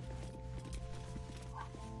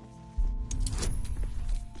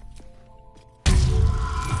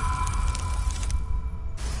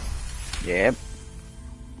 Yep.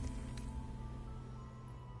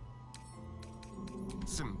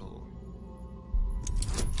 Symbol.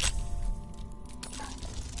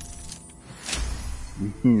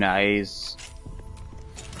 Nice.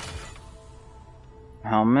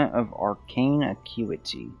 Helmet of Arcane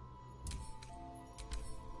Acuity.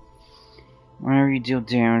 Whenever you deal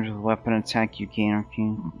damage with a weapon attack, you gain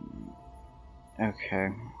arcane. Okay,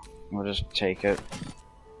 we'll just take it.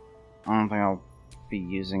 I don't think I'll be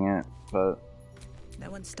using it, but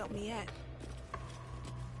No one stopped me yet.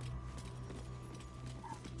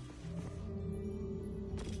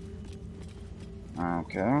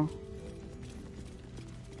 okay.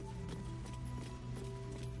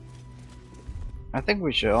 I think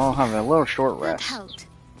we should all have a little short That rest. helped.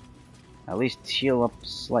 At least heal up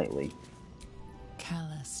slightly.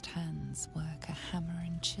 Calloused hands work a hammer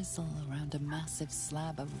and chisel around a massive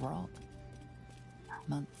slab of rock.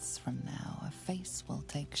 Months from now, a face will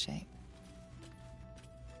take shape.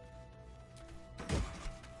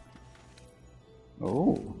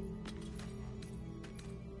 Oh.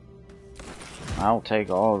 I'll take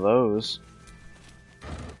all of those.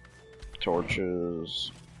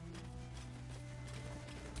 Torches.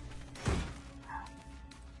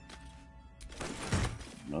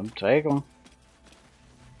 I'll take them.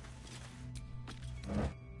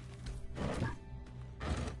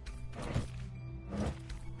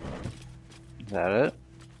 Is that it?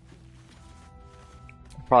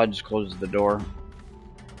 Probably just closes the door.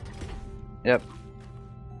 Yep.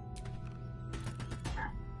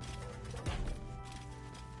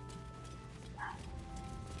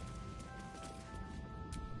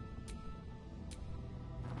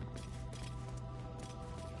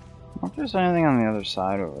 I wonder if there's anything on the other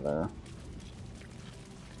side over there.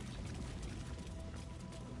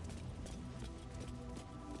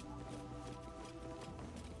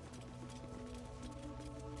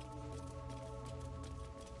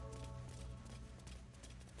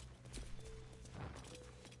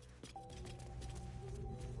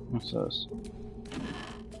 What's this?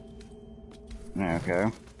 Yeah,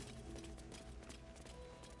 okay.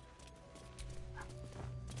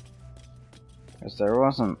 Guess there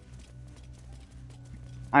wasn't.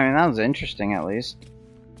 I mean, that was interesting at least.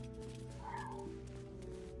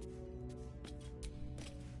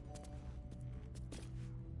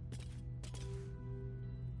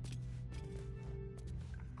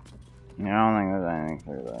 Yeah, I don't think there's anything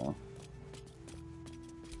through there.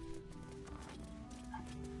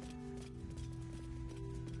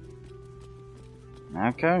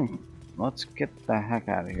 Okay, let's get the heck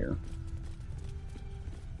out of here.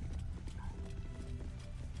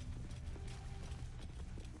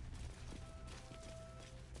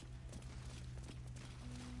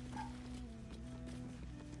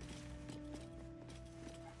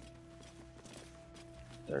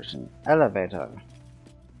 There's an elevator.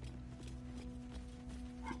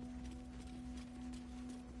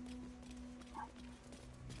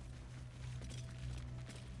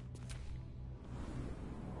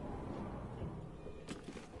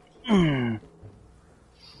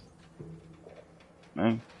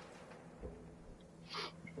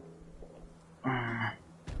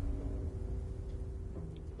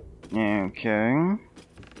 Okay.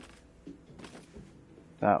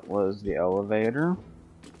 That was the elevator.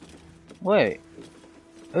 Wait.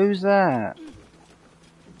 Who's that?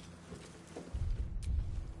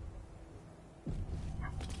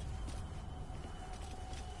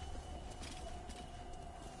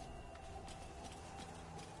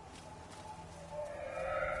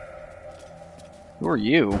 Who are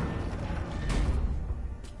you?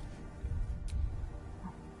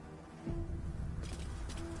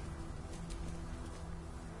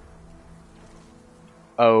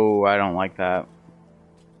 Oh, I don't like that.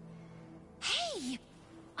 Hey!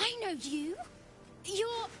 I know you.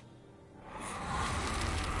 You're...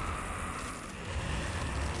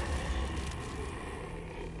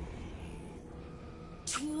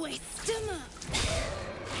 Twist 'em up!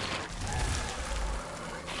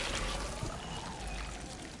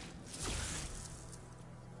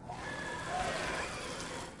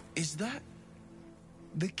 Is that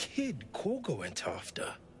the kid Korga went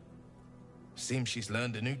after? Seems she's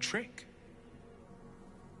learned a new trick.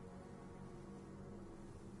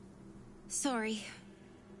 Sorry.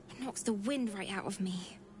 It knocks the wind right out of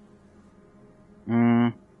me. Hmm.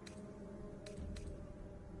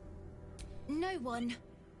 No one.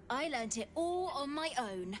 I learnt it all on my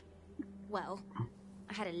own. Well,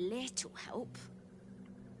 I had a little help.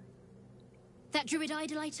 That druid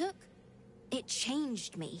idol I took? It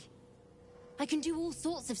changed me. I can do all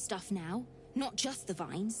sorts of stuff now, not just the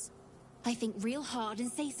vines. I think real hard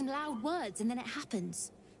and say some loud words and then it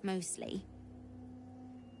happens. Mostly.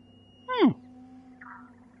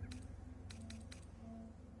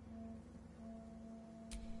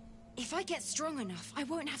 If I get strong enough, I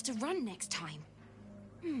won't have to run next time.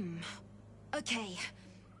 Okay.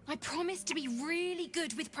 I promise to be really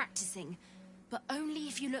good with practicing, but only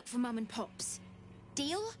if you look for Mum and Pops.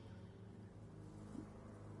 Deal?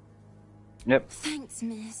 Yep. Thanks,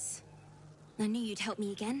 miss. I knew you'd help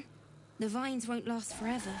me again. The vines won't last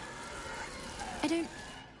forever. I don't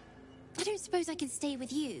suppose I can stay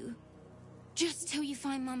with you. Just till you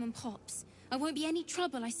find Mum and Pops. I won't be any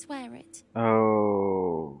trouble, I swear it.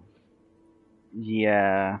 Oh.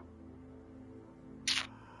 Yeah.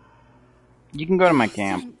 You can go to my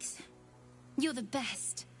camp. Thanks. You're the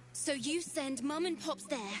best. So you send Mum and Pops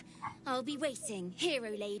there. I'll be waiting,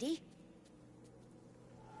 hero lady.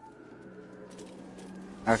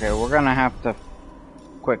 Okay, we're gonna have to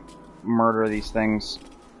quick murder these things.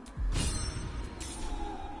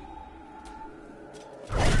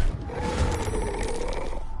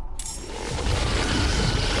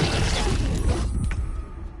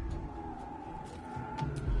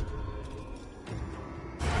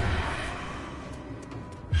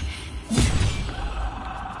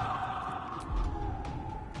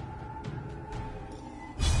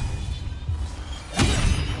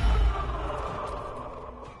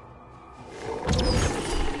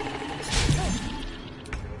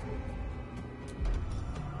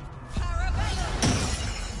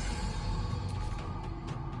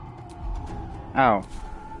 Oh.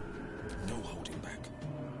 No holding back.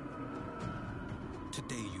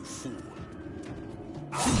 Today you fool.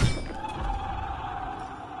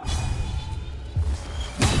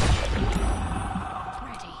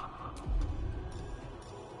 Ready.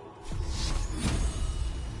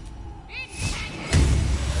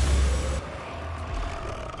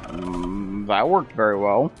 That worked very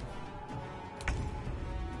well.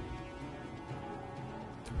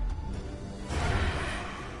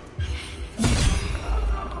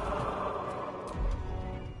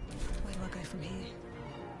 Where do I go from here?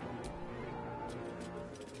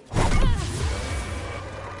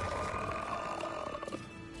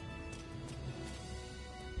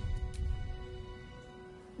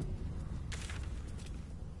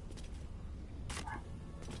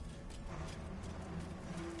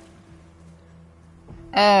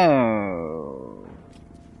 Oh.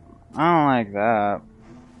 I don't like that.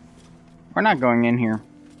 We're not going in here.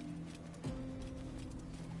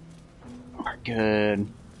 We're good.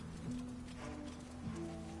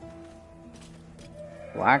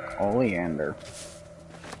 Black oleander.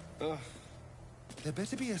 There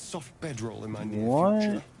better be a soft bedroll in my near What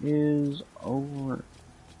future. is over?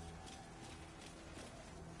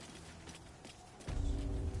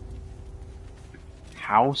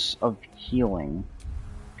 House of Healing.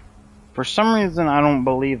 For some reason, I don't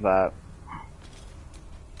believe that.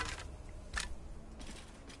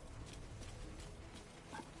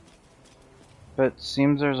 But it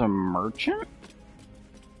seems there's a merchant?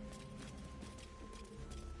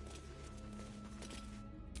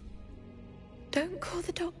 Don't call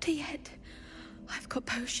the doctor yet. I've got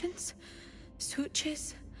potions,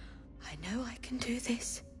 sutures. I know I can do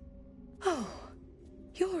this. Oh,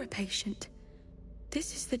 you're a patient.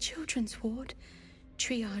 This is the children's ward.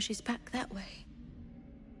 Triage is back that way.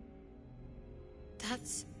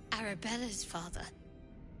 That's Arabella's father.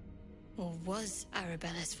 Or was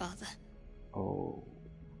Arabella's father. Oh.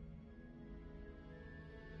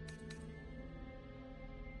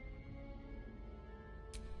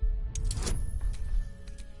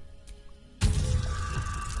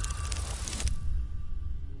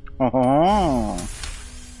 Oh.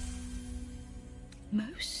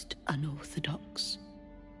 Most unorthodox.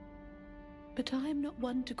 But I am not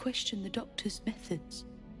one to question the doctor's methods.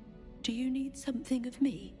 Do you need something of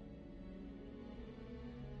me?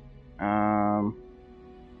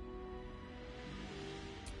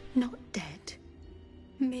 Not dead.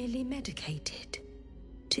 Merely medicated.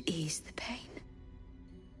 To ease the pain.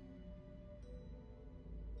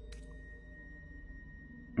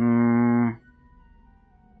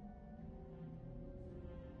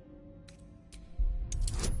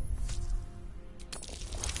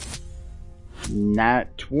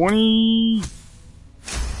 Nat 20.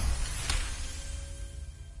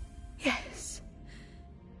 Yes.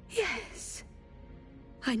 Yes.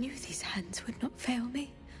 I knew these hands would not fail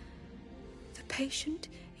me. The patient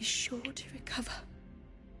is sure to recover.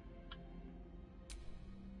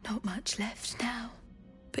 Not much left now,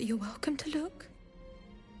 but you're welcome to look.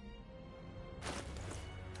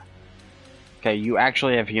 Okay, you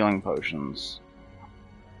actually have healing potions.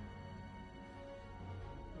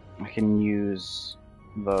 I can use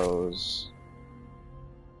those.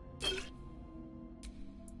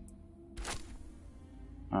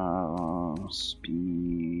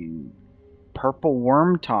 Speed. Purple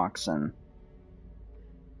worm toxin.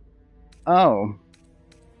 Oh.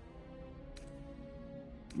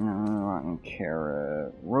 Rotten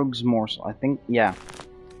carrot. Rogue's morsel. I think, yeah.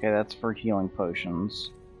 Okay, that's for healing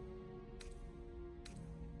potions.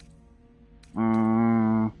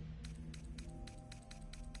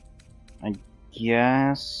 I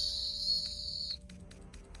guess.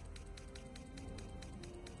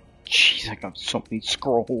 Jeez, I got so many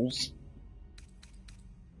scrolls.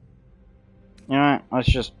 You know what? Let's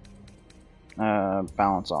just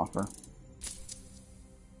balance offer.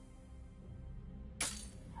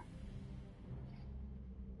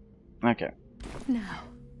 Okay. Now,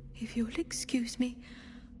 if you'll excuse me,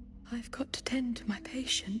 I've got to tend to my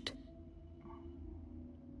patient.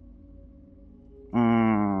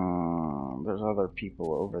 There's other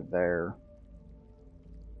people over there.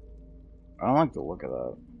 I don't like the look of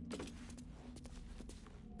that.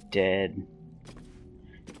 Dead.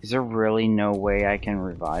 Is there really no way I can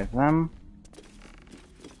revive them?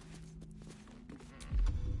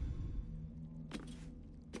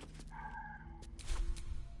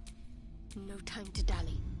 No time to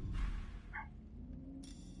dally.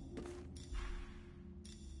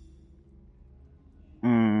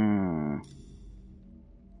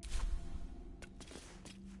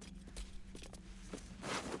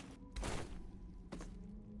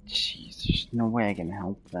 Jeez, there's no way I can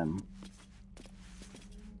help them.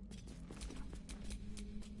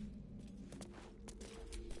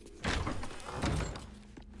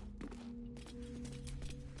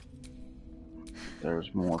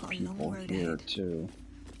 There's more people here too.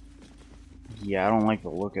 Yeah, I don't like the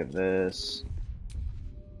look of this.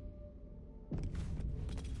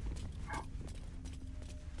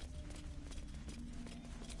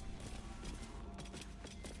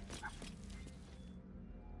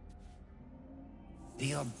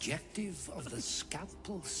 The objective of the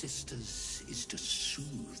Scalpel Sisters is to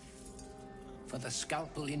soothe. For the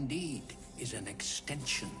Scalpel indeed is an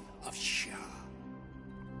extension of Shah.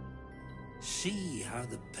 See how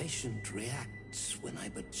the patient reacts when I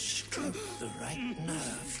but stroke the right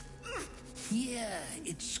nerve. Hear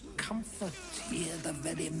its comfort, hear the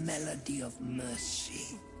very melody of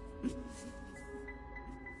mercy.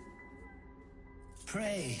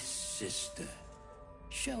 Pray, sister,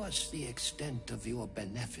 show us the extent of your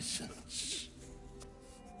beneficence.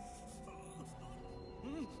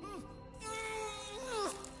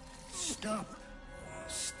 Stop.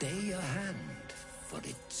 Stay your hand, for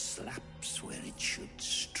it slaps where it should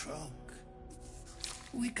stroke.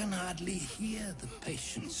 We can hardly hear the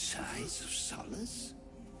patient's sighs of solace.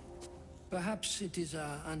 Perhaps it is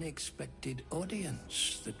our unexpected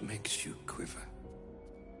audience that makes you quiver.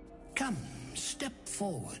 Come, step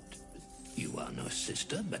forward. You are no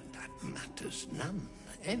sister, but that matters none.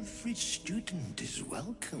 Every student is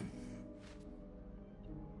welcome.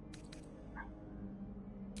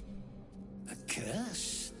 A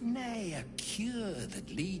curse? Nay, a cure that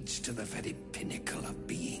leads to the very pinnacle of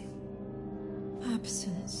being.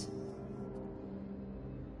 Absence.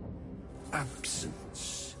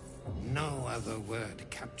 Absence. No other word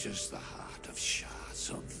captures the heart of Shah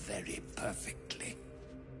so very perfectly.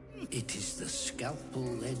 It is the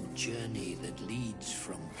scalpel-led journey that leads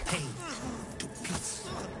from pain to peace.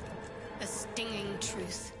 A stinging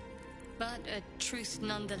truth, but a truth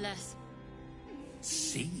nonetheless.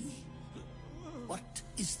 See? What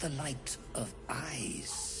is the light of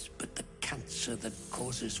eyes but the cancer that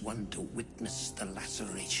causes one to witness the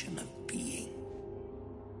laceration of being?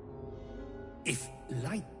 If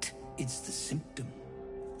light is the symptom,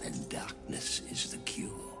 then darkness is the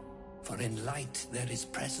cure. For in light there is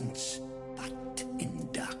presence, but in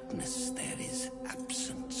darkness there is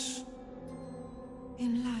absence.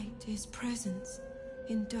 In light is presence,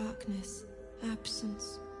 in darkness,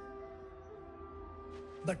 absence.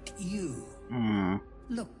 But you,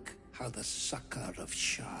 look how the succor of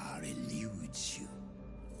Shah eludes you.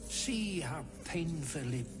 See how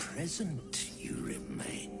painfully present you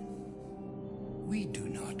remain. We do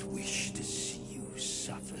not wish to see you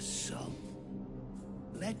suffer so.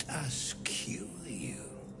 Let us cure you.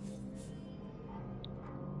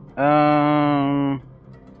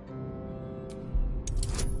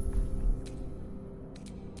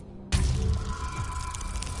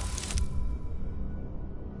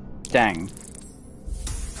 Dang.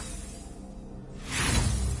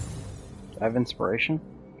 Do I have inspiration?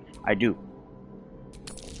 I do.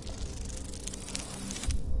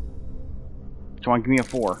 Come on, give me a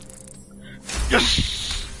 4.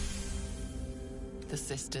 Yes! The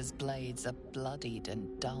sisters' blades are bloodied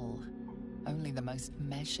and dull. Only the most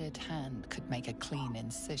measured hand could make a clean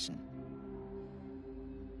incision.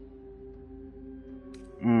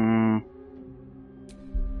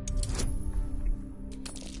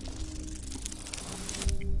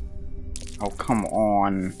 Oh, come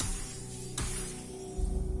on.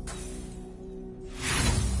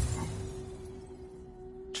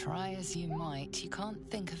 Try as you might, you can't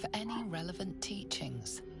think of any relevant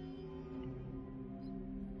teachings.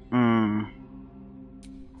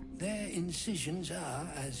 Their incisions are,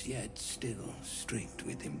 as yet, still straight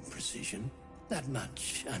with imprecision. That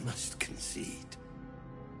much I must concede.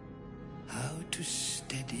 How to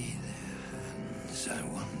steady their hands, I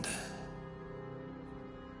wonder.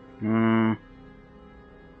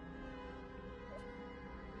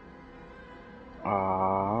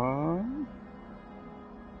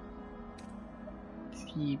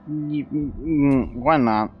 Why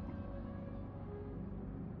not?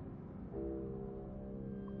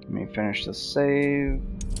 Let me finish the save.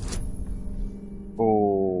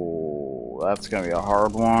 Oh, that's gonna be a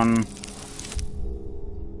hard one.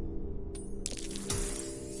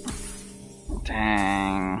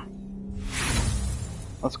 Dang.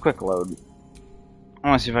 Let's quick load. I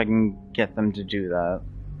want to see if I can get them to do that.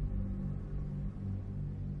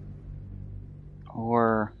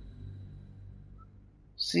 Or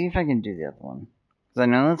see if I can do the other one. Because I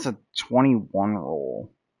know that's a 21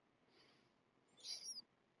 roll.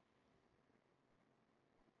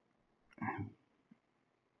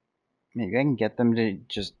 Maybe I can get them to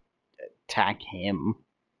just attack him.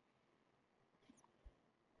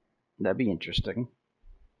 That'd be interesting.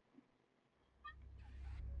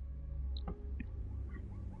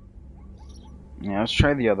 Yeah, let's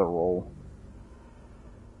try the other roll.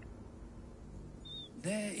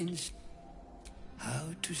 There is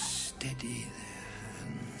how to steady their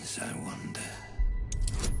hands, I wonder.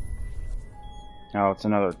 Oh, it's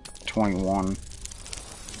another 21.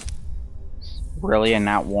 Really, and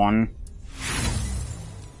not one?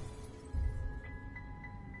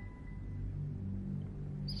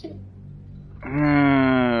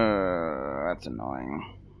 That's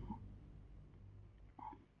annoying.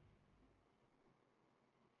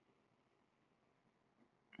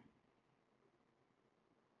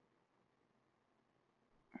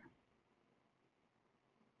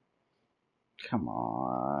 Come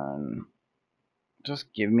on.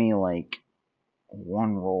 Just give me, like,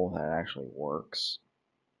 one roll that actually works.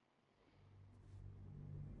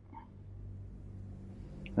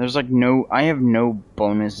 There's like I have no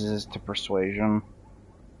bonuses to persuasion.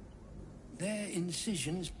 Their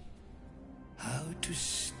incisions, how to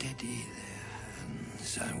steady their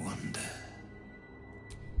hands, I wonder.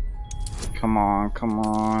 Come on, come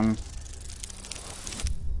on.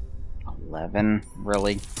 11,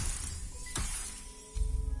 really?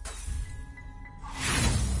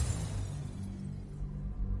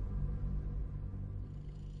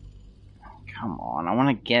 Come on, I want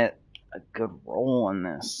to get a good roll on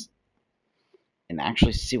this and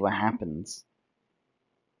actually see what happens.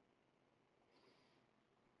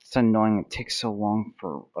 It's annoying it takes so long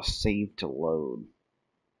for a save to load.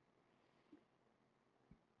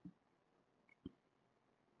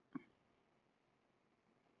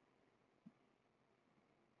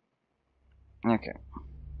 Okay.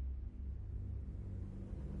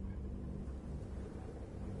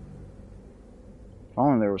 If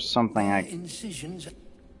only there was something Their I... incisions.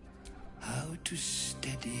 How to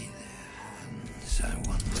steady their hands, I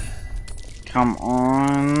wonder. Come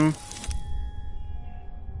on.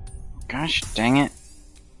 Gosh dang it.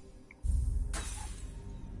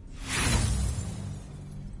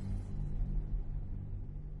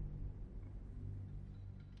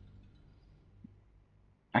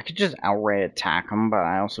 I could just outright attack him, but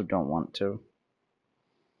I also don't want to.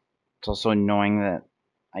 It's also annoying that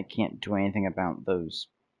I can't do anything about those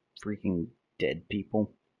freaking dead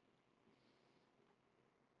people.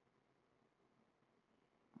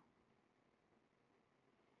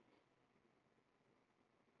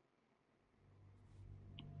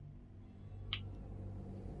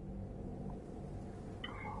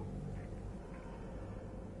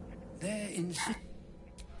 Their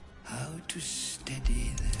how to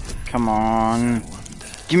steady their... Come on.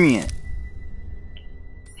 Give me it.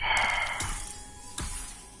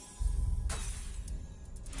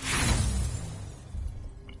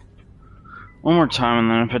 One more time, and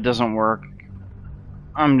then if it doesn't work,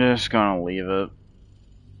 I'm just gonna leave it.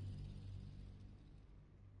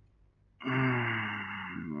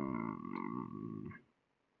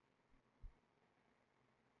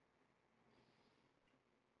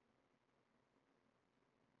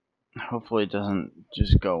 Hopefully it doesn't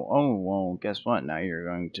just go, oh, well, guess what? Now you're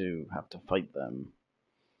going to have to fight them.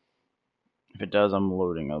 If it does, I'm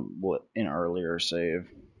loading an earlier save.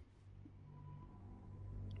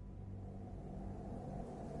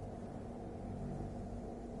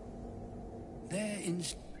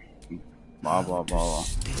 Blah, blah, blah.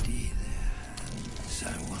 Steady their hands,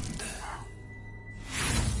 I wonder.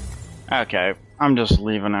 Okay, I'm just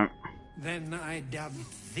leaving it. Then I dub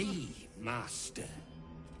thee master.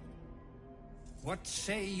 What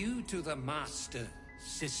say you to the master,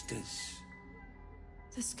 sisters?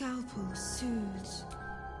 The scalpel soothes.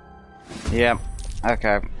 Yep,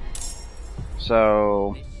 okay.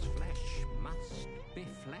 So... This flesh must be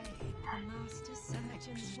flayed. The master's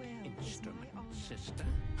surgeon's will is my honor. Sister.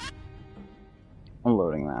 I'm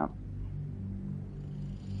loading that.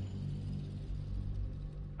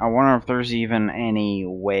 I wonder if there's even any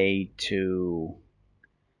way to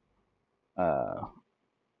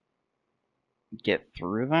get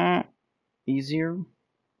through that easier.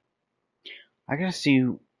 I gotta see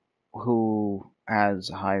who has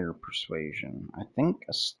higher persuasion. I think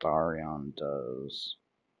Astarion does.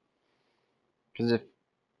 Because if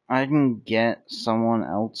I can get someone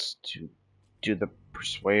else to do the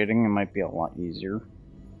persuading, it might be a lot easier.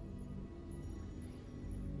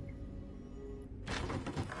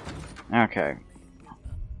 Okay.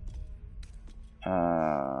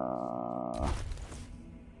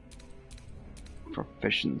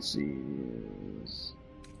 Proficiencies.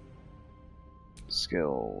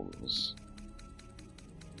 Skills.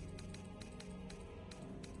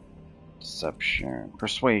 Deception.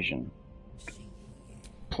 Persuasion.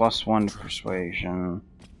 +1 to persuasion.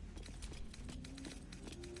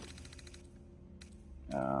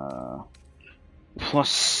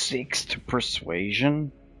 +6 to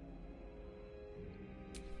persuasion.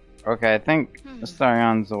 Okay, I think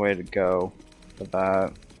Astarion's the way to go for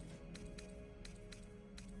that.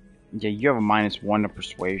 Yeah, you have a -1 to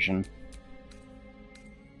persuasion.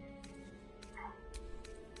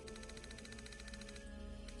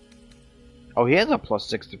 Oh, he has a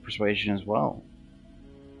 +6 to persuasion as well.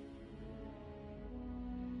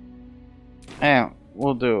 Yeah,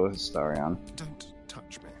 we'll do it with Astarion. Don't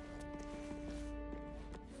touch me.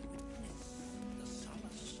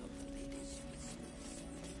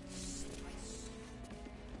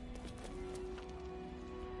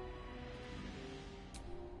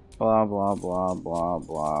 Blah blah blah blah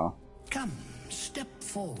blah. Come, step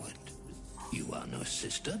forward. You are no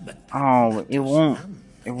sister, but oh, it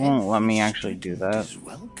won't let me actually do that.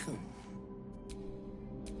 Welcome.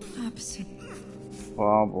 Absent.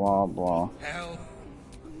 Blah blah blah. Hell,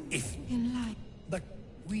 if in light. But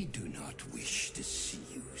we do not wish to see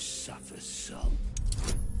you suffer so.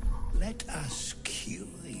 Let us cure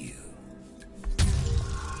you.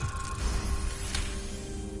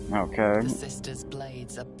 Okay. The sisters'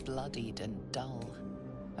 blades are bloodied and dull.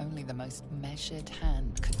 Only the most measured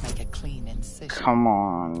hand could make a clean incision. Come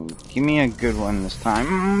on, give me a good one this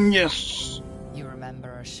time. Yes! You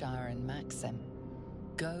remember Asharan maxim.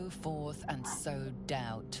 Go forth and sow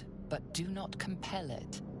doubt, but do not compel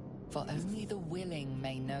it, for only the willing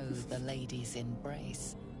may know the lady's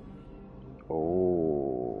embrace.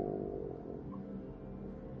 Oh.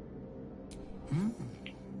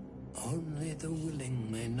 Only the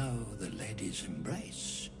willing may know the lady's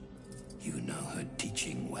embrace. You know her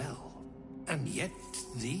teaching well. And yet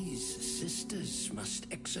these sisters must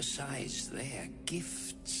exercise their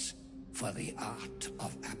gifts, for the art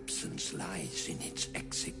of absence lies in its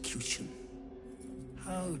execution.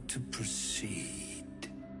 How to proceed?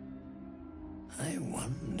 I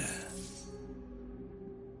wonder.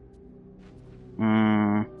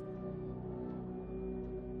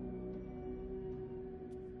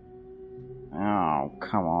 Oh,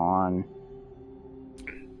 come on.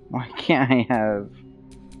 Why can't I have...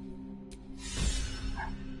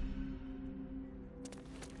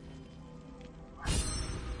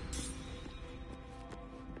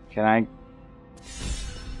 Can I...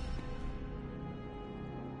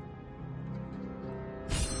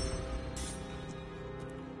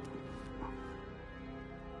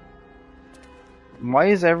 Why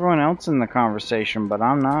is everyone else in the conversation, but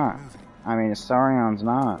I'm not? I mean, Astarion's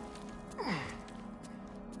not.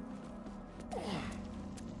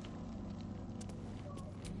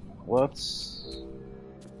 What's...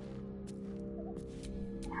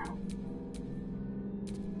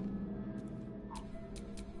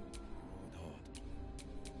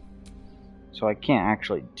 So I can't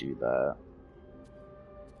actually do that.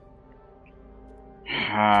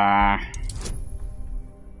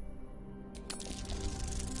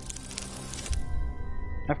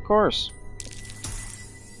 Of course.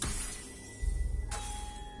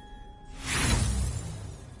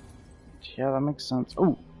 Yeah, that makes sense.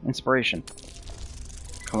 Oh, inspiration.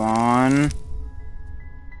 Come on.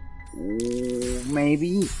 Ooh,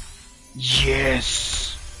 maybe.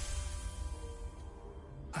 Yes.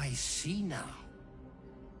 I see now.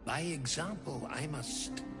 By example, I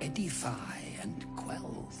must edify and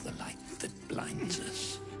quell the light that blinds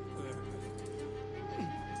us.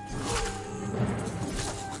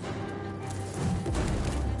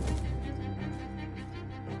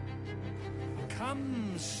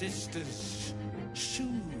 Come, sisters,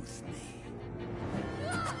 soothe me.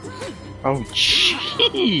 Oh,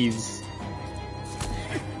 jeez.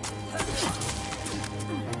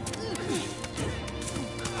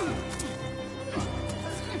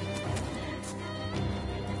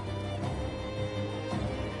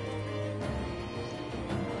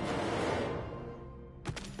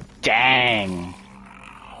 Dang.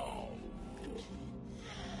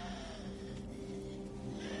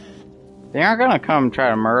 They aren't gonna come try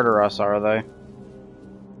to murder us, are they?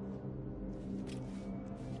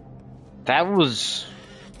 That was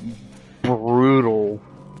brutal.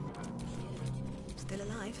 Still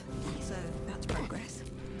alive, so that's progress.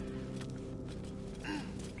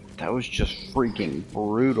 That was just freaking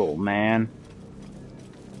brutal, man.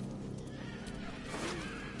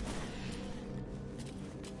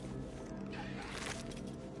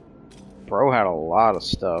 Bro had a lot of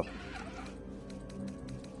stuff.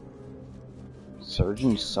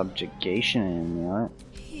 Surgeon subjugation amulet.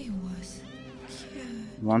 He was cured.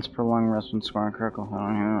 Once prolonged rest when scoring critical.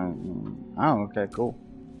 Oh, okay, cool.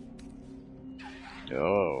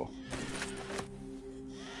 Oh.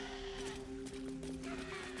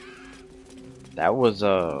 That was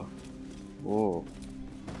whoa.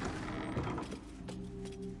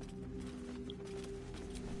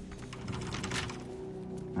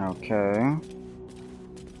 Okay.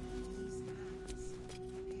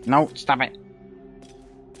 No, stop it.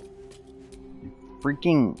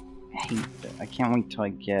 Freaking hate that. I can't wait till I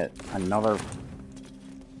get another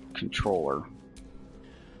controller.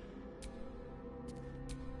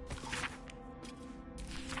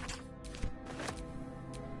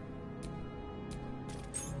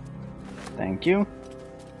 Thank you.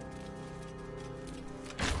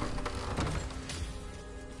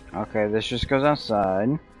 Okay, this just goes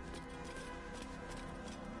outside.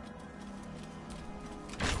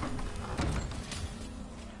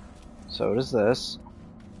 So does this.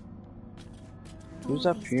 Who's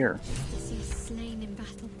up here? Slain in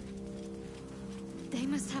battle. They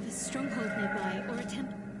must have a stronghold nearby or a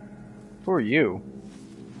temple. Who are you?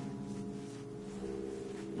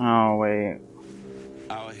 Oh, wait.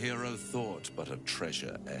 Our hero thought but of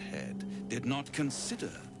treasure ahead, did not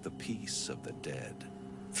consider the peace of the dead.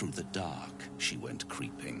 Through the dark she went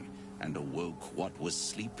creeping, and awoke what was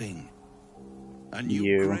sleeping. A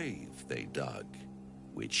new grave they dug,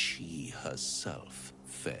 which she herself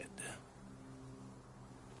fed.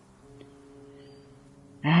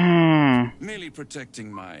 Merely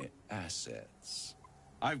protecting my assets.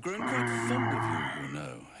 I've grown quite fond of you, you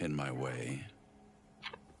know, in my way.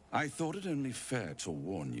 I thought it only fair to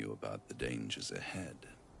warn you about the dangers ahead.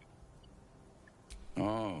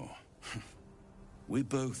 Oh, we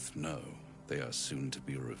both know they are soon to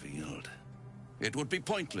be revealed. It would be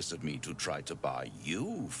pointless of me to try to bar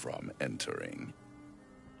you from entering.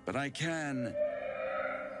 but I can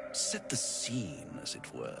set the scene, as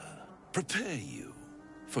it were. Prepare you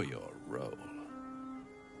for your role.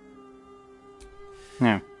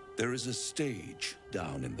 Yeah. There is a stage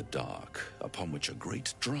down in the dark upon which a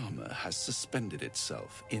great drama has suspended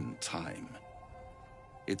itself in time.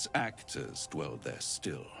 Its actors dwell there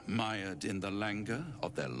still, mired in the languor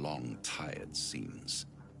of their long, tired scenes.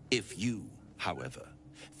 If you, however,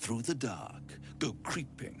 through the dark, go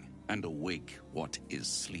creeping and awake what is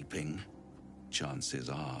sleeping, chances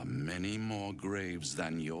are many more graves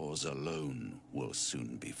than yours alone will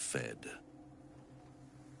soon be fed.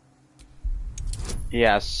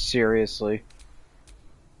 Yeah, seriously.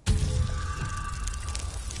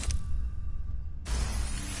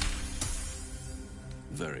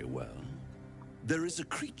 Very well. There is a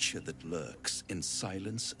creature that lurks in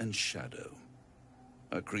silence and shadow.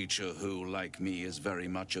 A creature who, like me, is very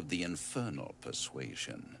much of the infernal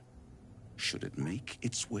persuasion. Should it make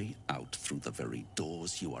its way out through the very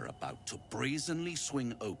doors you are about to brazenly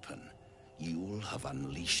swing open, you'll have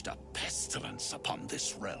unleashed a pestilence upon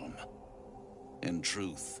this realm. In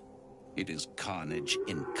truth, it is carnage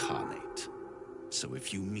incarnate. So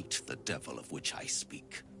if you meet the devil of which I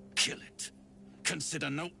speak, kill it. Consider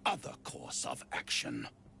no other course of action.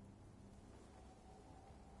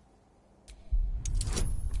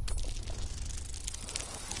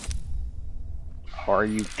 Are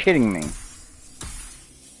you kidding me?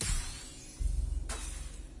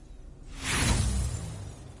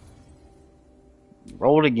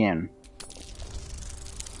 Roll it again.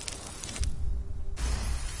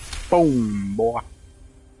 Boom, boy.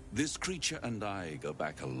 This creature and I go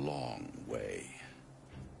back a long way.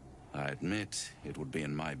 I admit it would be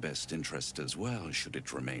in my best interest as well should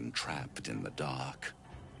it remain trapped in the dark.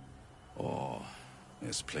 Or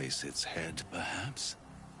misplace its head, perhaps.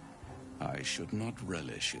 I should not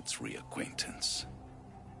relish its reacquaintance.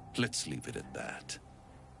 Let's leave it at that.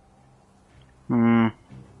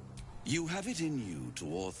 You have it in you to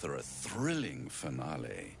author a thrilling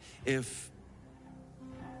finale if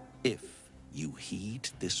you heed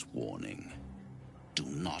this warning. Do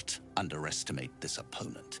not underestimate this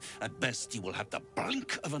opponent. At best, you will have the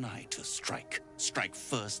blink of an eye to strike. Strike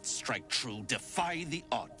first, strike true, defy the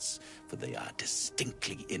odds, for they are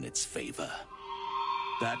distinctly in its favor.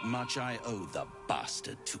 That much I owe the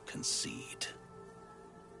bastard to concede.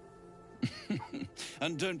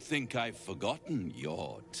 And don't think I've forgotten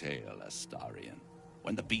your tale, Astarion.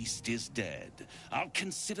 When the beast is dead, I'll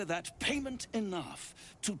consider that payment enough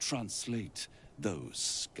to translate those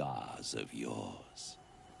scars of yours.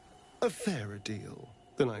 A fairer deal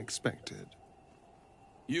than I expected.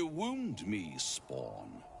 You wound me,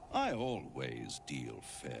 Spawn. I always deal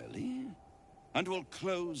fairly. And will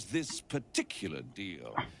close this particular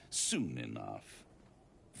deal soon enough.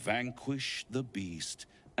 Vanquish the beast,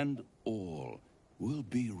 and all will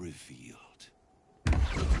be revealed.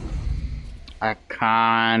 I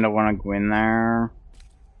kinda wanna go in there.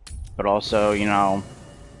 But also, you know,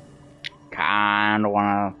 kinda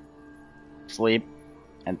wanna sleep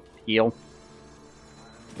and heal.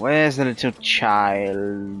 Where's the little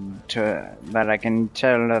child that I can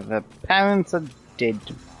tell that the parents are dead?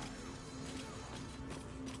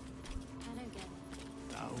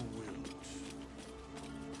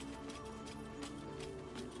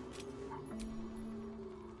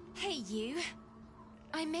 Hey, you.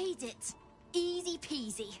 I made it. Easy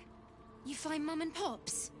peasy. You find Mum and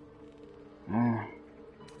Pops? Uh,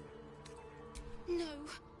 No.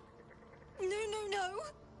 No.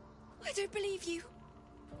 I don't believe you.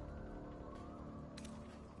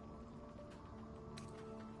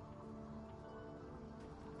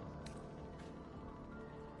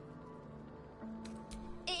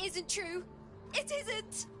 It isn't true. It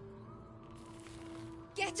isn't.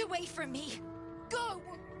 Get away from me. Go.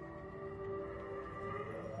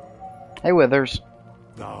 hey, Withers.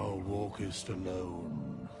 Thou walkest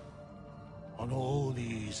alone. On all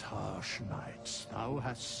these harsh nights, thou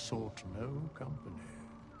hast sought no company.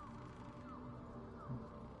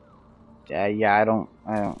 Yeah, I don't,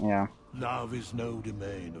 yeah. Love is no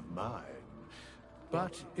domain of mine,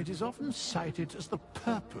 but it is often cited as the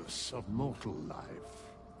purpose of mortal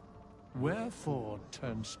life. Wherefore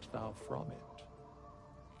turnst thou from it?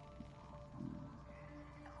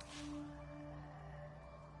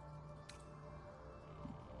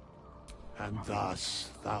 And thus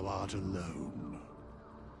thou art alone.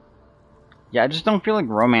 Yeah, I just don't feel like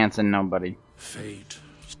romancing nobody. Fate,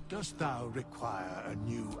 dost thou require a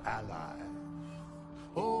new ally?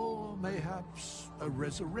 Or mayhaps a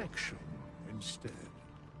resurrection instead?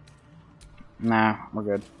 Nah, we're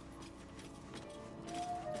good.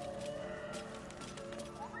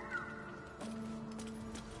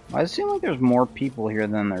 Why does it seem like there's more people here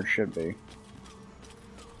than there should be?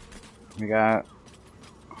 We got...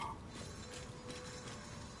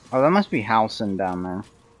 Oh, that must be Halcyon down there.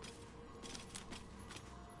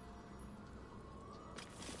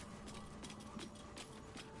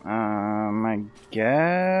 I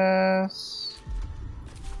guess...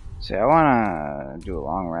 See, I wanna do a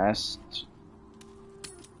long rest.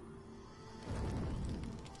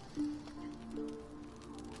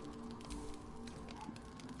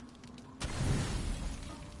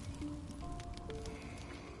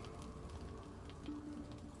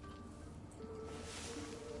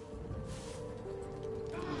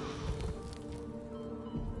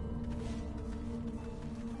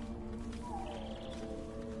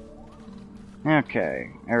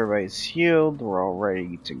 Okay, everybody's healed, we're all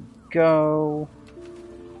ready to go.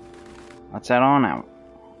 Let's head on out.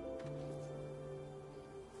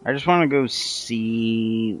 I just want to go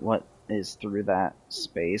see what is through that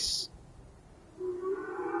space.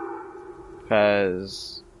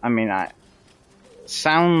 Because, I mean,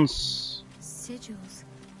 sounds... Sigils.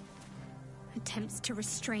 Attempts to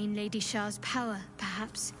restrain Lady Shah's power,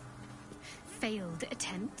 perhaps. Failed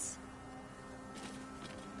attempts.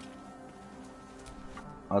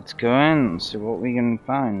 Let's go in and see what we can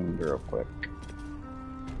find real quick.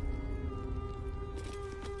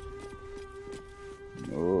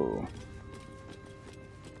 Oh.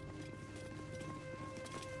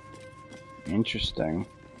 Interesting.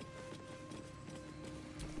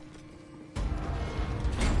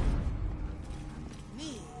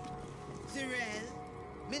 Me, Zirel,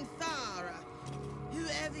 Minthara,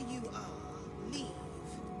 whoever you are, leave.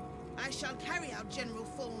 I shall carry out General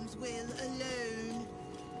Form's will alone.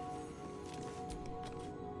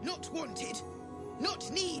 Not wanted,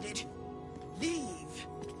 not needed. Leave.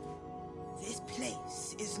 This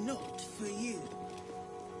place is not for you.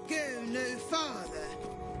 Go no farther.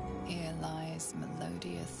 Here lies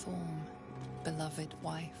Melodia Thorm, beloved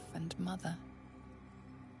wife and mother.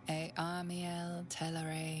 E Amiel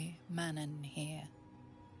Telere Manon here.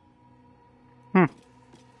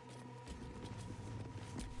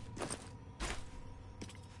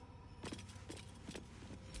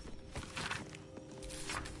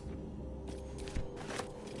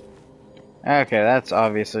 Okay, that's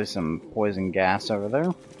obviously some poison gas over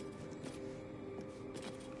there.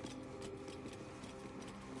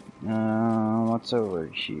 What's over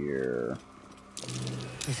here?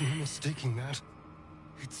 There's no mistaking that.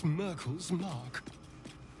 It's Merkel's mark.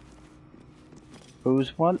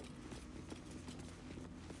 Who's what?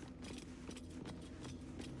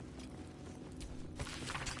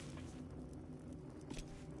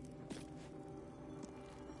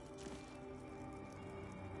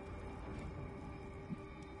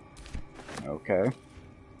 Okay.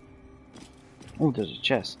 Oh, there's a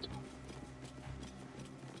chest.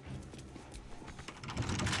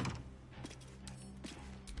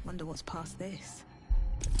 Wonder what's past this.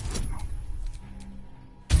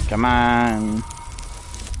 Come on.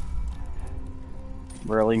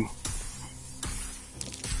 Really?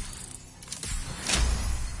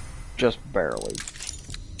 Just barely.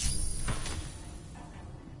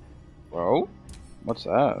 Whoa? What's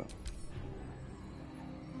that?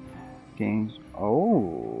 Games.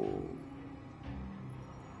 Oh.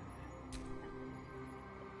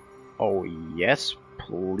 Oh, yes,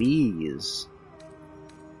 please.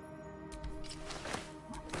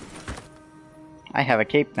 I have a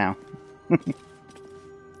cape now.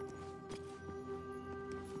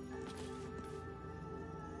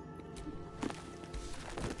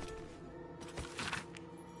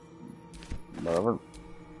 Whatever.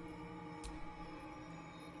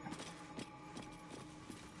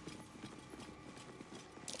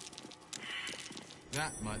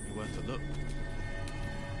 That might be worth a look.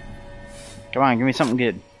 Come on, give me something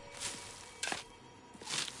good.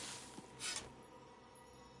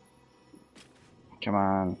 Come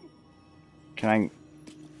on. Can I...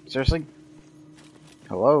 Seriously?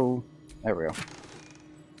 Hello? There we go.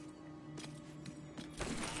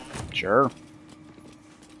 Sure.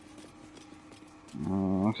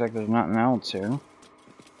 Looks like there's nothing else here.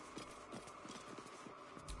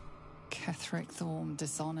 Ketheric Thorm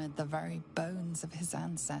dishonored the very bones of his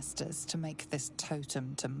ancestors to make this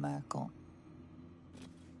totem to Merkel.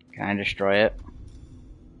 Can I destroy it?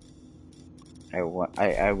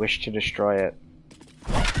 I wish to destroy it.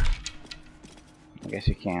 I guess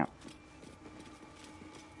you can't.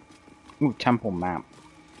 Ooh, temple map.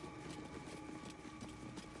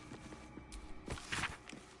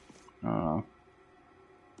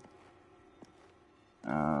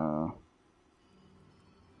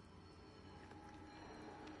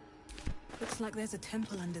 Looks like there's a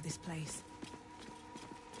temple under this place.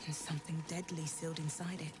 And something deadly sealed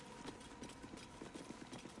inside it.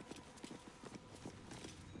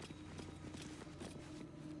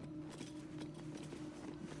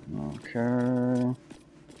 Okay.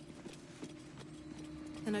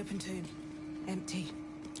 An open tomb. Empty.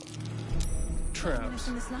 Traps.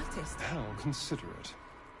 In the slightest. How considerate.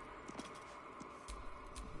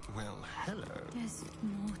 Well, hello. There's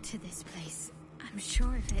more to this place. I'm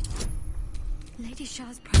sure of it. Lady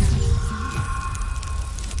Shah's presence.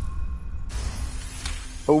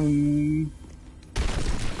 Boom.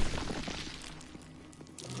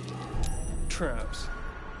 Traps.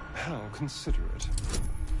 How considerate.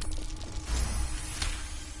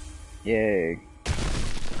 Yay.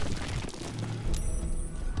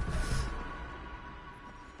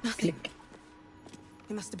 Nothing.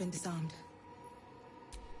 It must have been disarmed.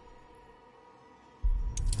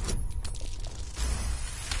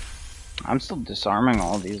 I'm still disarming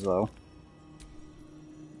all these though.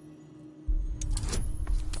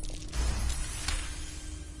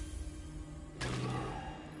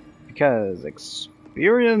 Because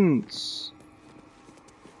experience.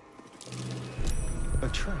 A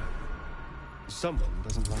trap. Someone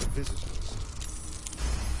doesn't like visitors.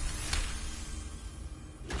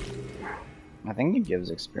 I think it gives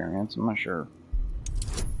experience, I'm not sure.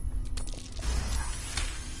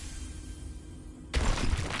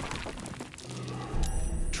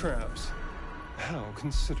 Traps. How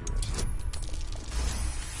considerate.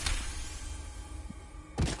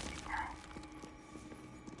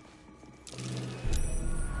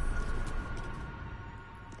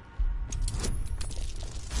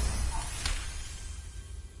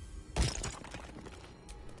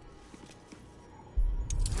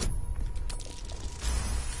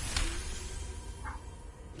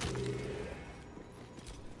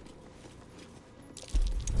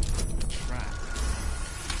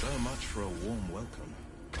 For a warm welcome.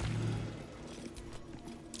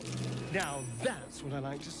 Now that's what I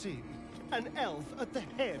like to see. An elf at the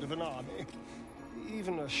head of an army.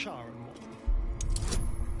 Even a Sharon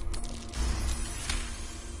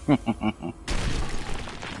one.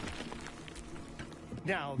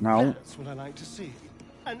 Now that's what I like to see.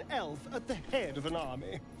 An elf at the head of an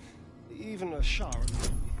army. Even a Sharon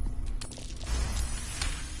one.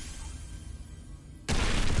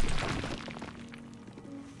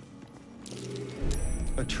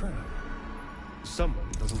 A trap.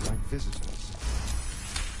 Someone doesn't like visitors.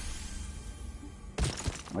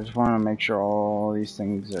 I just want to make sure all these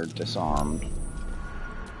things are disarmed.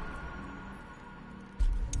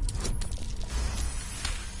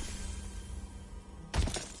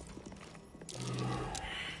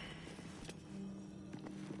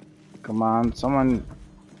 Come on, someone.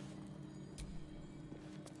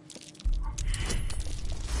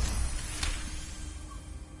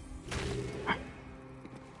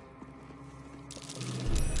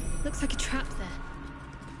 Looks like a trap there.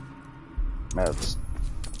 Let's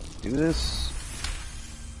do this.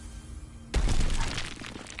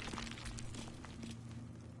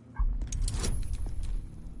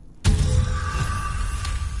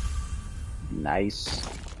 Nice.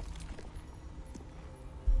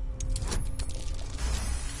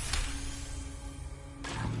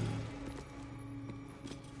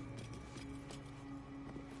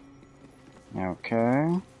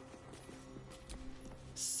 Okay.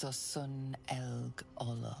 Susun Elg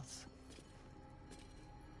Oloth.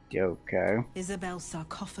 Okay. Isabel's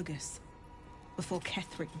sarcophagus, before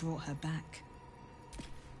Ketherick brought her back.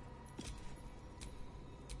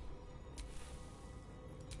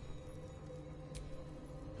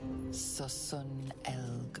 Susun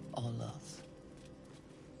Elg Oloth.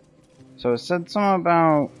 So it said something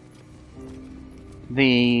about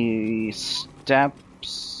the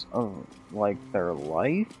steps of, like, their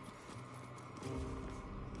life?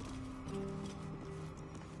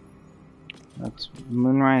 That's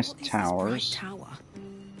Moonrise Towers. Tower.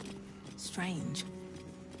 Strange.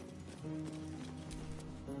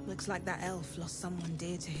 Looks like that elf lost someone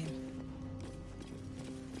dear to him.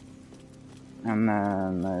 And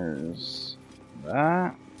then there's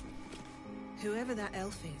that. Whoever that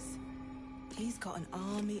elf is, he's got an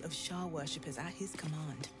army of Shah worshippers at his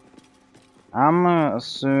command. I'm gonna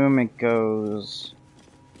assume it goes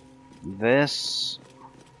this.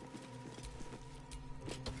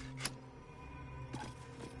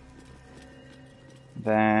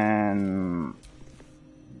 Then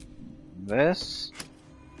this.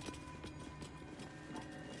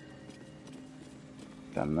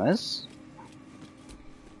 Then this.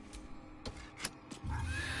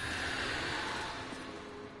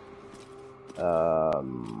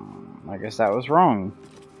 I guess that was wrong.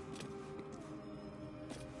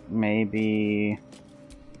 Maybe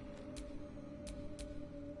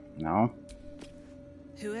No.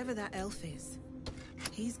 Whoever that elf is,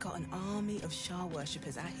 he's got an army of Shah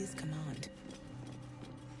worshippers at his command.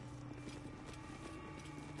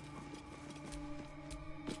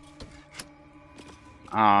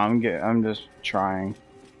 I'm just trying.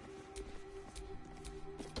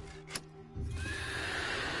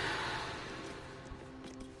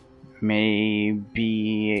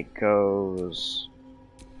 Maybe it goes...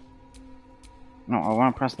 No, I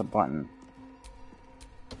want to press the button.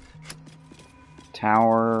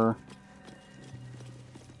 Tower.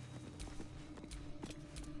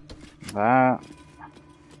 That.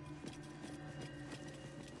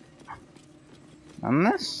 And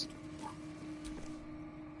this?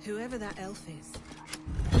 Whoever that elf is.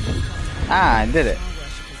 Ah, I did it.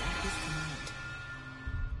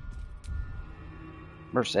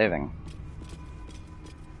 We're saving.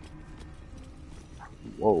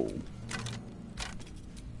 Whoa.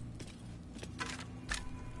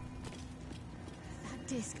 That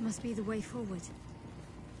disc must be the way forward.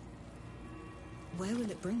 Where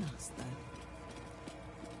will it bring us, though?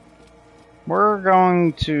 We're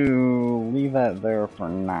going to leave that there for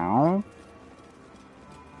now.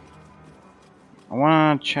 I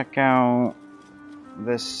want to check out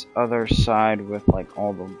this other side with like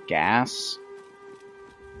all the gas.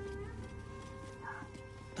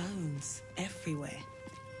 Bones everywhere.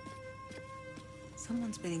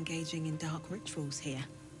 Someone's been engaging in dark rituals here.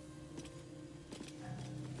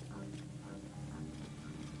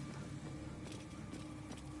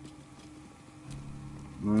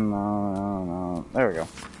 No. There we go.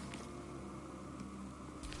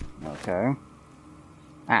 Okay.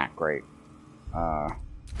 Ah, great.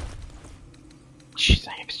 Jeez,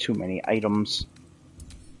 I have too many items.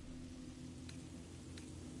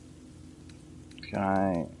 Can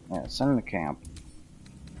I... Yeah, send him to camp.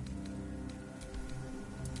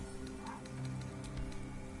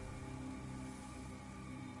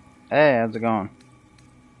 Hey, how's it going?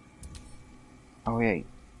 Oh, wait.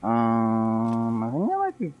 I think that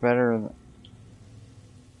might be better.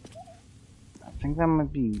 I think that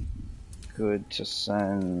might be good to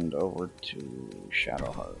send over to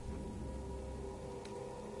Shadowheart.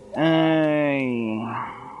 Hey,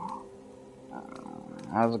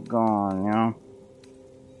 how's it going? You know,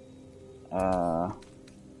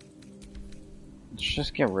 let's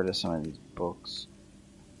just get rid of some of these books.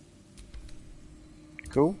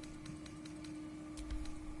 Cool.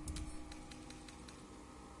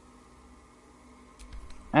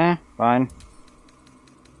 Fine.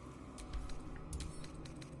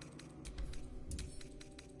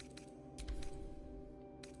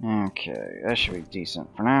 Okay, that should be decent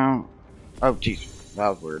for now. Oh, jeez, that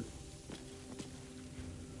was weird.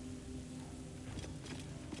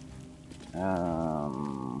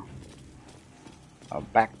 A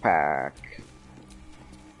backpack.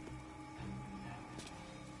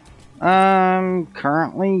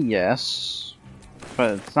 Currently, yes.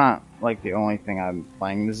 But it's not, like, the only thing I'm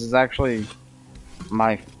playing. This is actually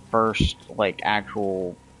my first, like,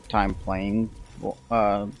 actual time playing,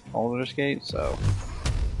 Baldur's Gate, so...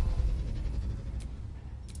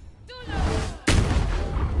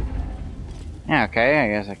 Yeah, okay, I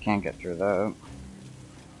guess I can't get through that.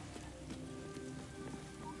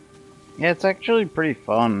 Yeah, it's actually pretty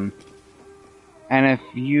fun. And if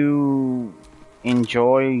you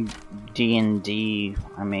enjoy D&D,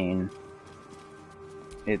 I mean,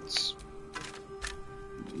 it's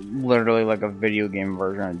literally like a video game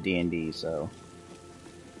version of D&D, so...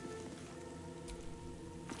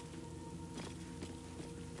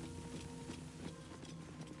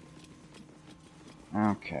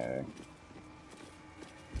 Okay.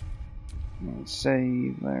 Let me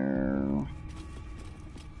save there.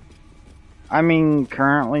 I mean,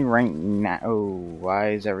 currently right now... Oh,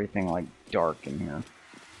 why is everything, like, dark in here?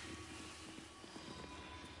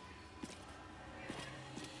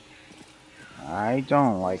 I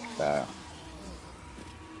don't like that.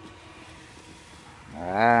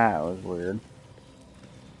 That was weird.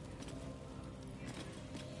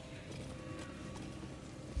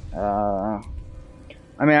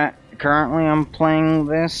 I mean, currently I'm playing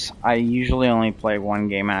this. I usually only play one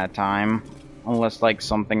game at a time. Unless, like,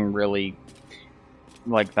 something really...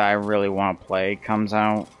 like, that I really want to play comes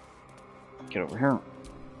out. Get over here.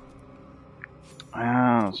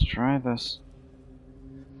 Let's try this.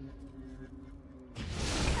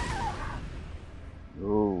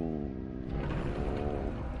 Ooh.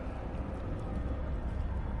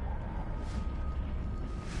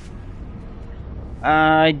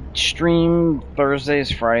 I stream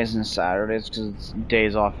Thursdays, Fridays, and Saturdays because it's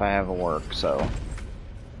days off I have at work, so.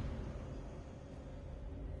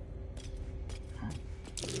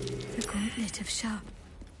 The gauntlet of Shah.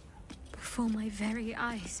 before my very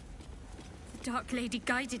eyes. The Dark Lady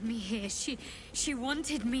guided me here. She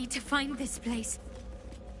wanted me to find this place.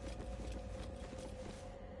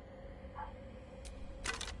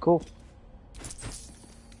 Cool.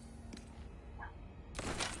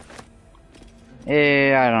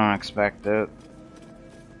 Yeah, I don't expect it.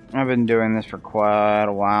 I've been doing this for quite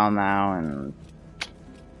a while now, and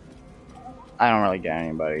I don't really get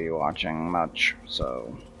anybody watching much,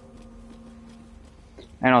 so.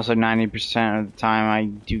 And also 90% of the time I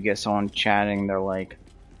do get someone chatting, they're like,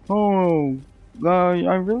 oh, I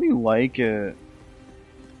really like it.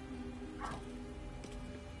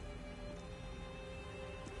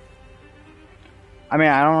 I mean,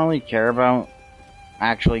 I don't really care about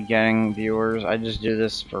actually getting viewers, I just do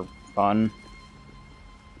this for fun.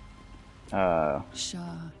 Shah,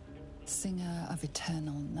 singer of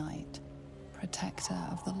eternal night, protector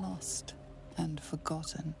of the lost and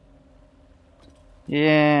forgotten.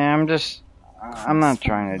 Yeah, I'm not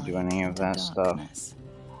trying to do any of that stuff.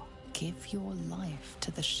 Give your life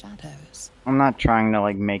to the shadows. I'm not trying to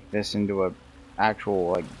like make this into a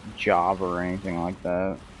actual like job or anything like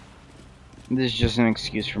that. This is just an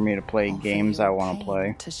excuse for me to play games I want to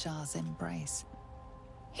play. To Shah's embrace.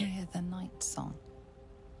 Hear the night song.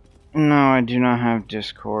 No, I do not have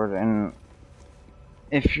Discord, and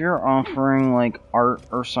if you're offering like art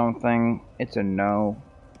or something, it's a no.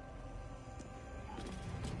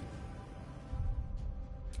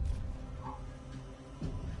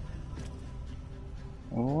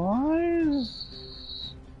 What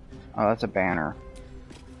is... Oh, that's a banner.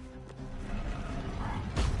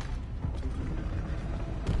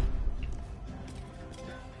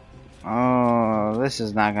 Oh, this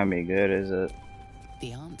is not gonna be good, is it?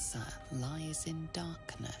 The answer lies in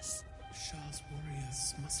darkness. Shah's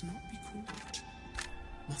warriors must not be caught,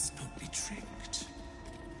 must not be tricked.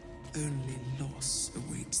 Only loss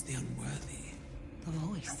awaits the unworthy. The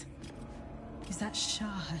voice. Is that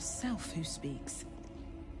Shah herself who speaks?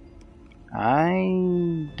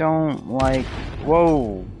 I don't like...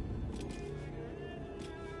 Whoa!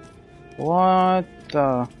 What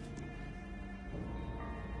the...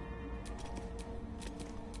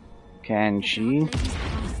 Can she? The Dark Lady's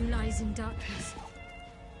path lies in darkness.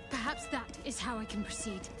 Perhaps that is how I can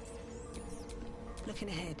proceed. Looking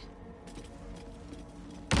ahead.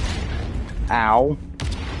 Ow.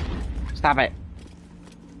 Stop it.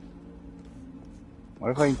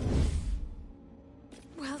 What if I...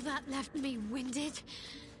 Well, that left me winded.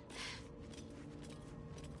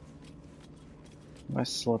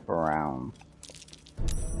 Let's slip around.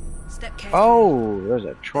 Step carefully. Oh, there's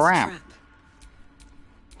a trap.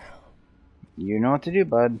 You know what to do,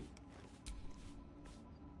 bud.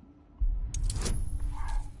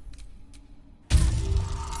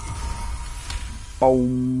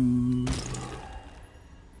 Boom.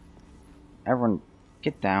 Everyone,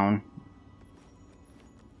 get down.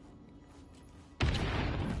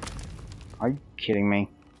 Are you kidding me?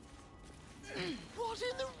 What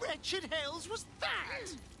in the wretched hells was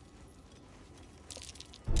that?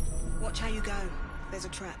 Watch how you go. There's a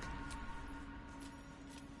trap.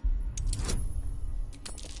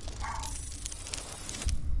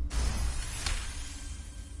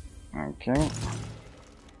 Okay.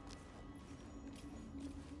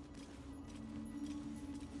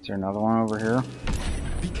 Is there another one over here?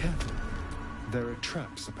 Be careful. There are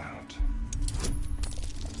traps about.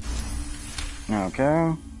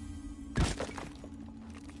 Okay.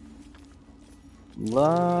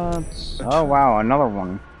 Let's... Oh wow, another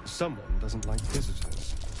one. Someone doesn't like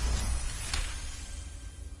visitors.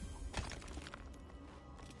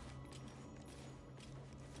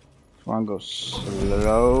 Just wanna go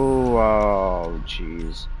slow. Oh,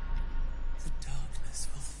 jeez. The darkness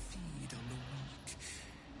will feed on the weak,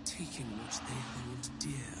 taking what they hold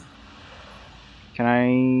dear. Can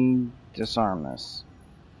I disarm this?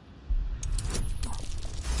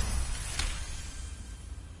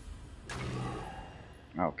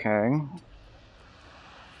 Okay.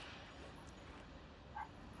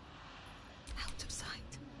 Out of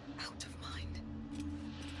sight, out of mind.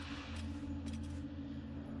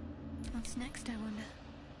 What's next, I wonder?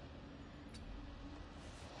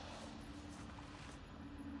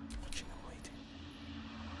 Watching and waiting.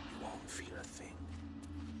 You won't feel a thing.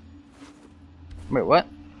 Wait, what?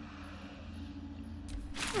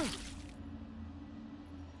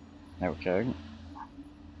 Okay.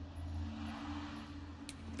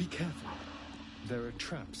 Be careful. There are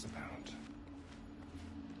traps about.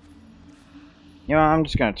 You know, I'm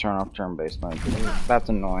just gonna turn off turn-based mode because that's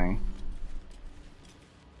annoying.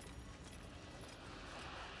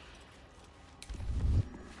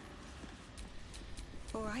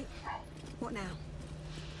 All right. What now?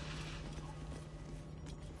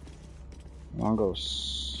 I want to go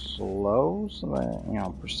slow so that, you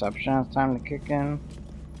know, perception has time to kick in.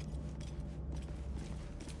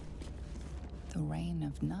 The rain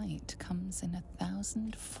of night comes in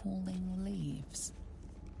 1,000 falling leaves.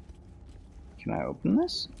 Can I open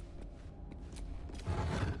this?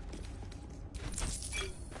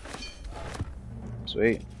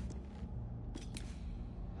 Sweet.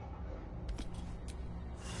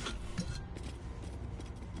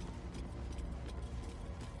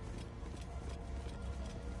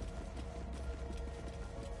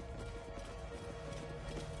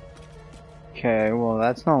 Okay, well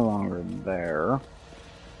that's no longer there.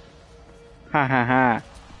 Ha ha ha.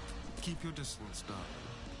 Keep your distance, darling.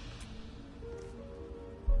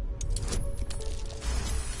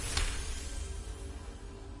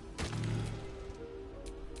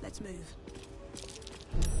 Let's move.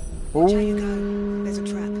 Watch how you go. There's a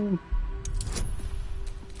trap.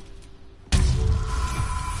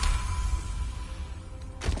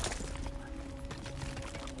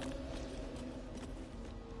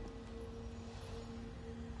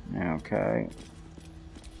 Okay.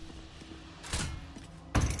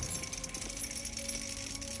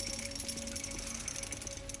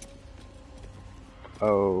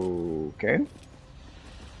 Okay.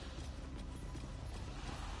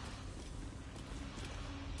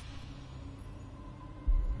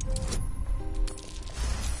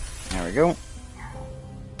 There we go.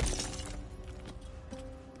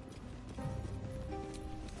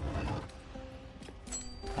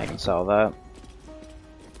 I can sell that.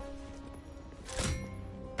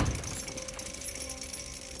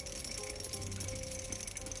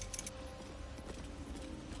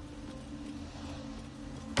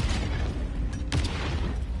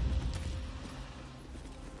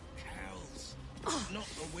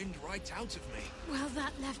 Knocked the wind right out of me. Well,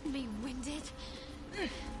 that left me winded.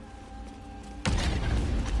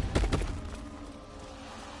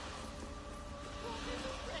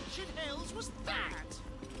 Wretched hells was that?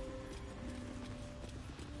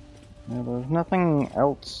 Yeah, there's nothing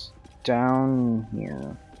else down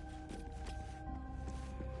here.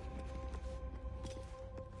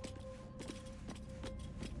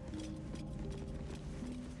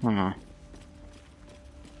 Huh.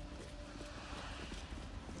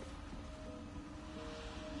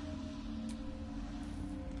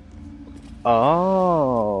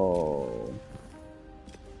 Oh.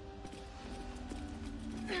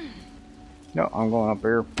 No, I'm going up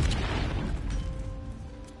here.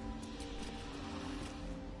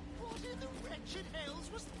 What in the wretched hells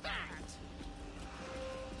was that?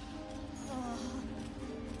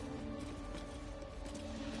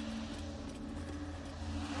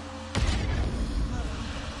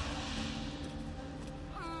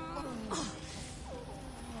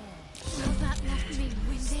 Well, that left me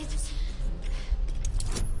winded.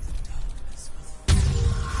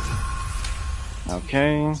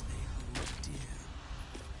 Okay.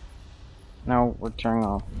 Now we're turning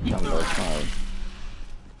off jumbo mode.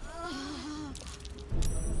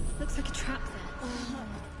 Looks like a trap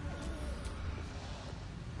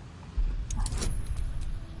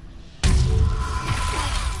there.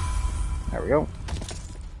 There we go.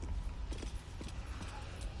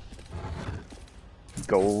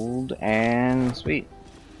 Gold and sweet.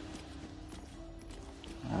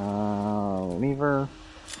 Lever.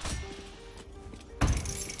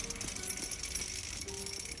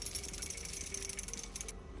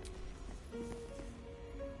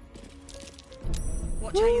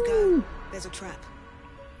 Watch how you go. There's a trap.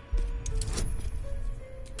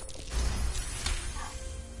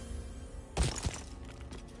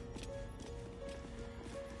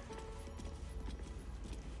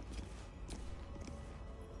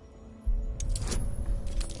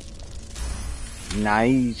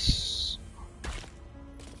 Nice.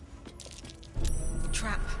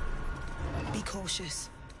 Trap. Be cautious.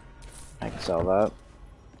 I can sell that.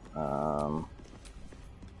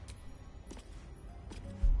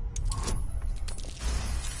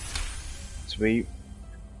 Sweet.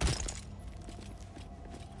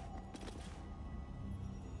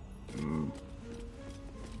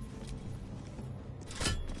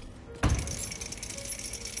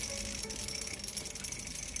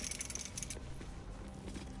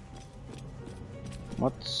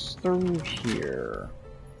 What's through here?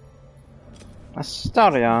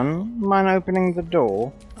 Astarion, mind opening the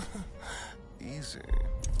door? Easy.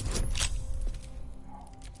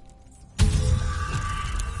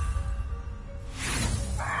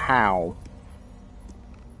 How?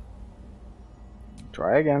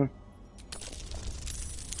 Try again.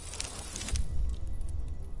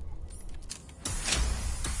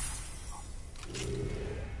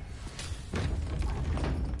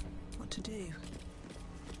 What to do?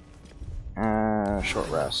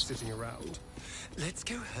 chest. Sitting around. Let's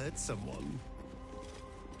go hurt someone.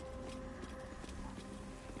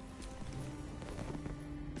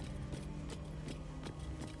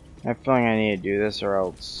 I have a feeling I need to do this or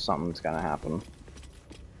else something's gonna happen.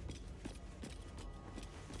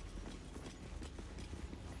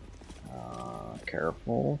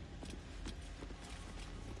 Careful.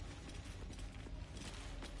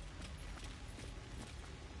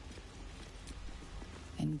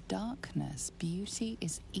 In darkness, beauty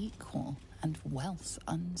is equal and wealth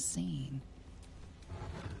unseen.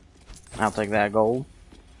 I'll take that gold.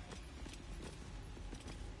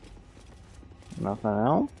 Nothing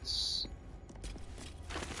else?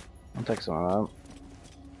 I'll take some of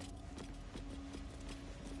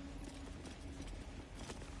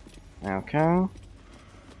that. Okay.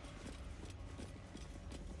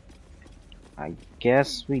 I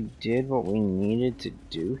guess we did what we needed to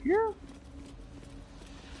do here?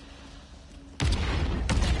 Is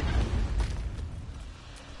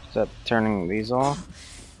that turning these off?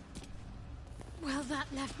 Well, that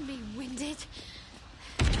left me winded.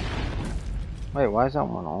 Wait, why is that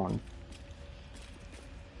one on?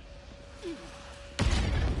 I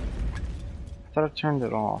thought I turned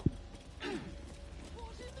it off.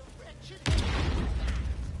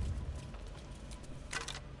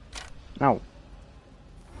 No.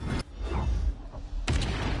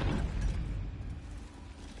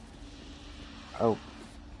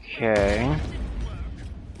 Okay.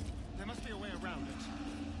 There must be a way around it.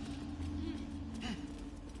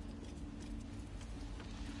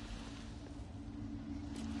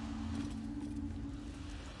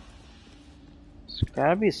 There's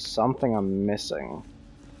gotta be something I'm missing.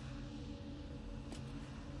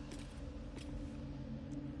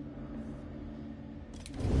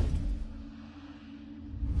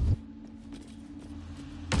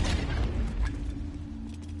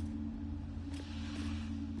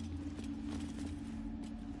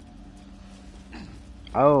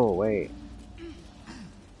 Oh, wait.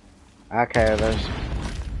 Okay,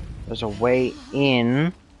 there's a way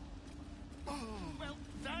in. Well,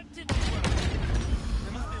 that didn't work.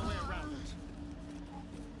 There must be a way around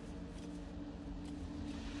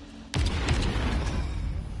it.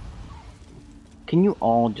 Can you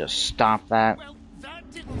all just stop that? Well,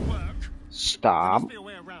 that didn't work. Stop. There must be a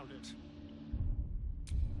way around it.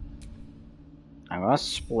 I'm gonna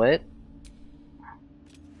split.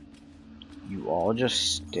 You all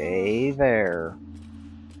just stay there.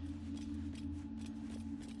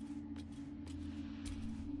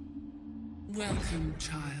 Welcome,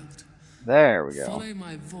 child. There we go. Follow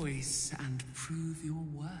my voice and prove your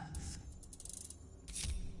worth.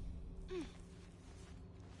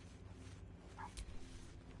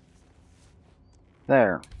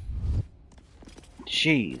 There.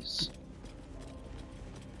 Jeez.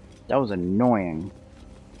 That was annoying.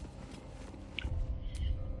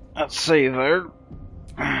 Let's see there.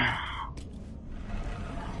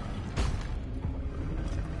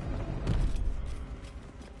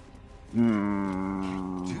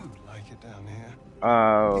 Like it down here.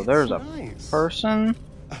 Oh, there's a nice. person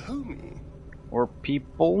A homie. or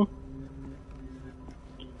people.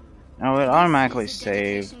 Oh, it automatically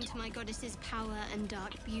saved. To my goddess's power and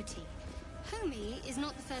dark beauty. Homie is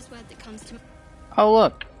not the first word that comes to. Oh,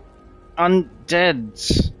 look.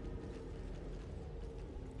 Undeads.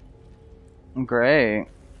 Great.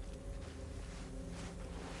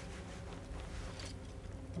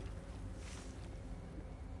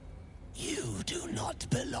 You do not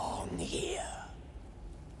belong here.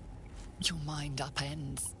 Your mind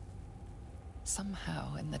upends.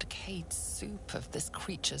 Somehow, in the decayed soup of this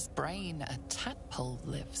creature's brain, a tadpole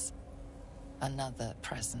lives. Another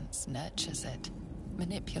presence nurtures it,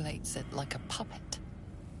 manipulates it like a puppet.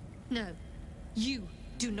 No, you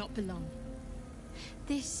do not belong.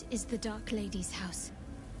 This is the Dark Lady's house.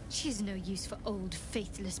 She is no use for old,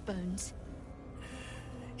 faithless bones.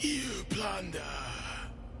 You plunder.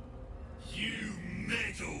 You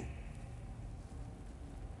meddle.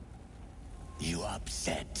 You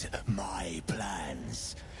upset my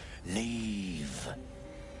plans. Leave.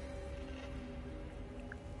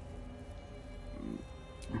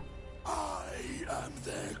 I am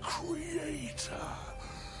their creator.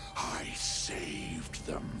 I saved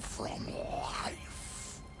them from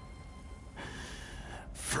life.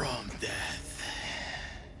 From death.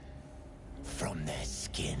 From their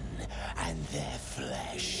skin and their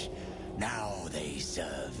flesh. Now they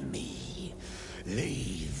serve me.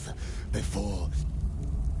 Leave before...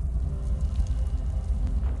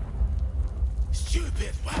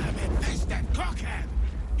 Stupid worm-infested cockhead!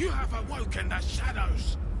 You have awoken the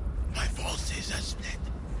shadows! My forces are split.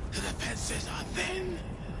 The defenses are thin.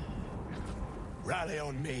 Rally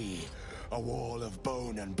on me. A wall of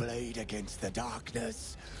bone and blade against the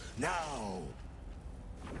darkness. Now!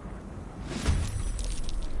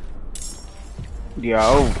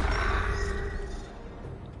 Yo.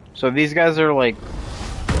 So these guys are like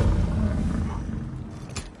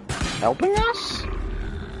helping us?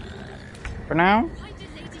 For now? Why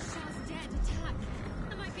did Lady Shah's dead attack?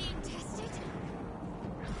 Am I being tested?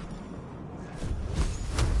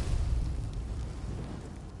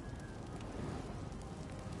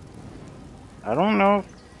 I don't know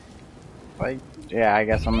if yeah, I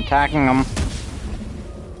guess I'm attacking them.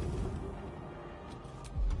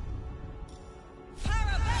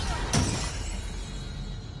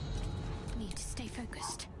 Need to stay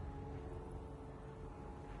focused.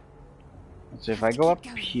 Let's see if I go up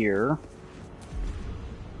here.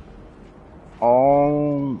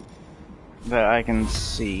 All that I can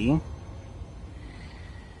see.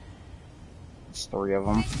 It's 3 of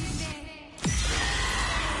them.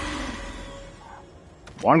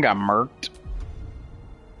 One got murked.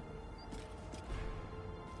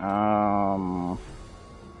 No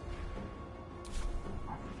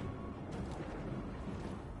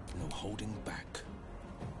holding back.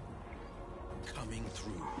 Coming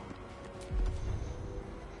through.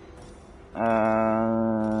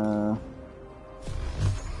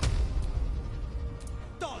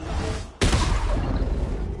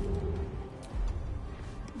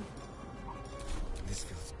 This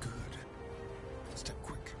feels good. Step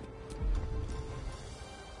quick.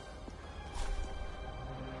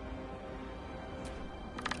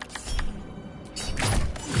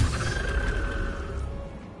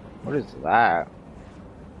 What is that?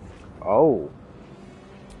 Oh.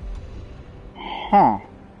 Huh.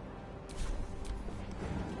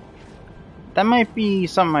 That might be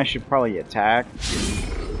something I should probably attack.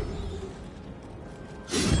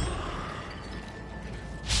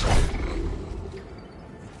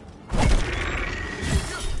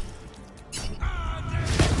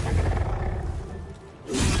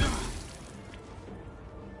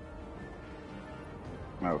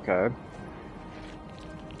 Okay.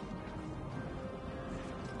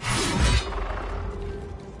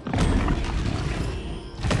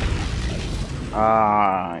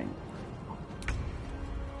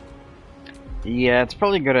 Yeah, it's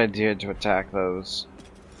probably a good idea to attack those.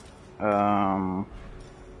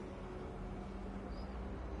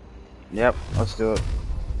 Yep, let's do it.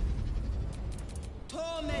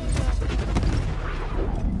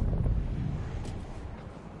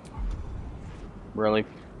 Really?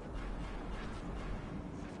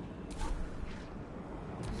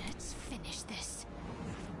 Let's finish this.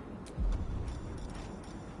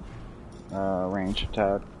 Range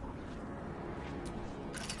attack.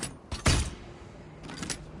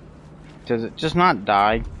 Does it just not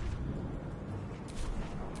die?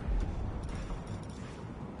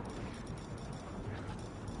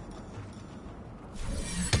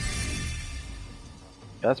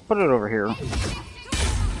 Let's put it over here. On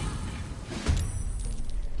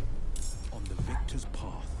the victor's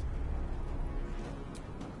path.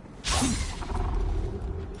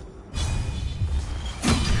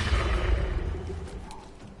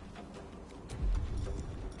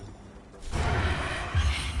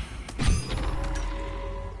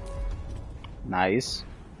 Nice.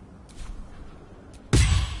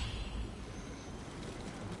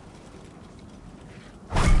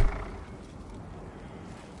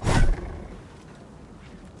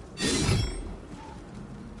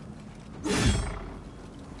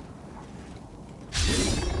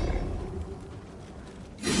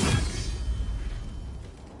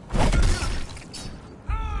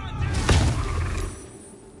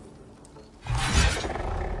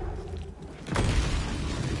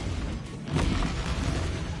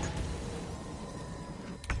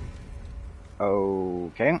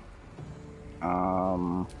 Okay.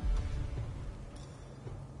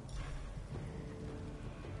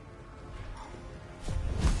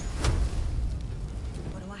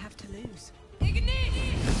 What do I have to lose?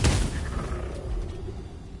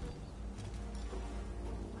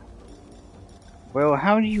 Well,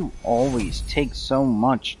 how do you always take so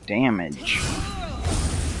much damage?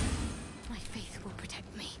 My faith will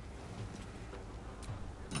protect me.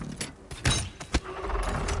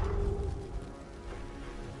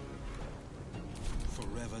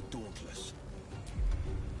 Forever dauntless.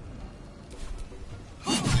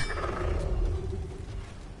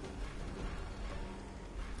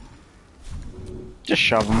 Just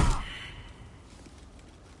shove him.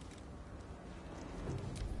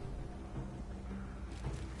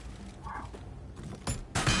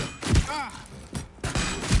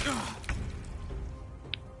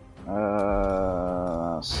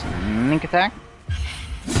 Sneak attack.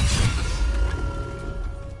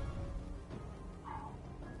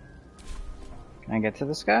 Can I get to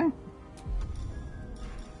this guy?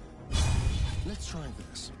 Let's try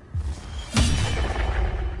this.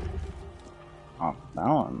 Off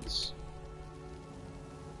balance.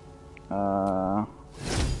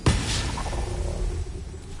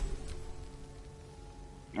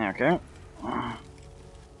 Okay.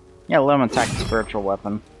 Yeah, let him attack the spiritual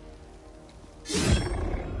weapon.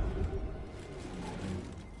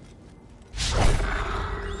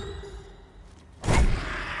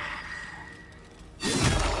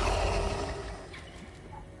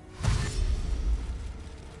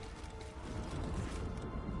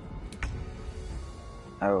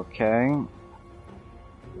 Okay. I'm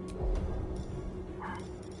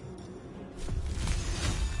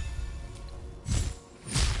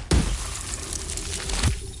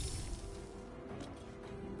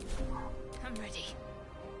ready.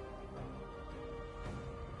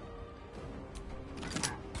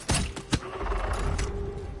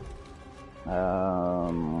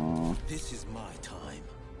 This is my time.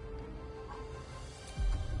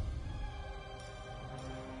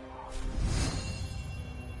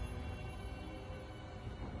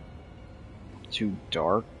 Too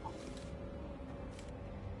dark.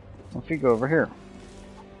 What if we go over here?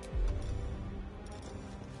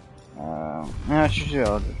 Yeah,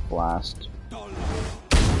 I'll just blast.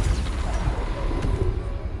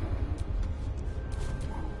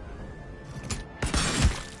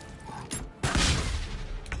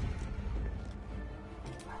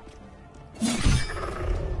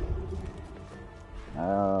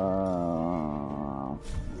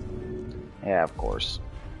 Yeah, of course.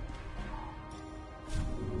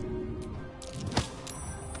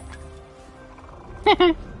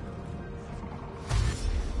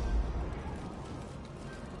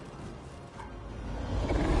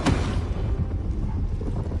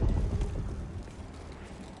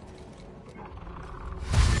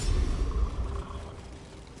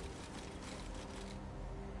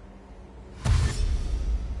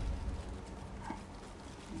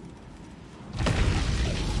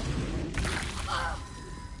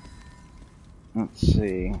 Let's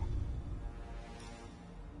see.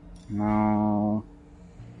 No.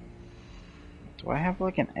 Do I have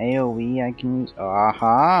like an AoE I can use?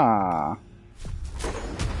 Aha!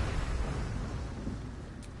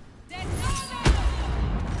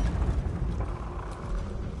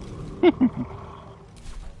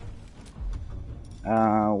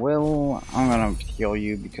 Will, I'm gonna heal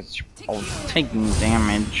you because you're all taking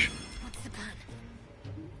damage.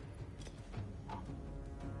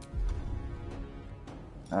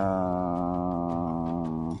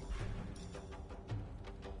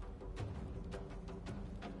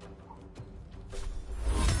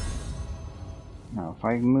 Now, if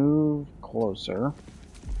I move closer.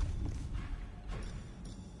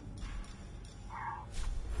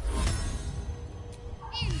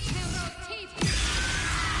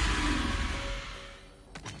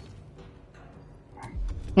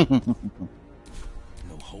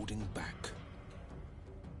 No holding back.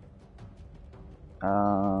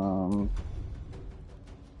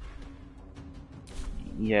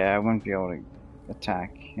 Yeah, I wouldn't be able to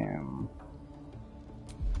attack him.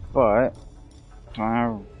 But, do I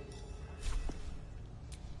have...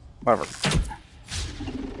 Whatever.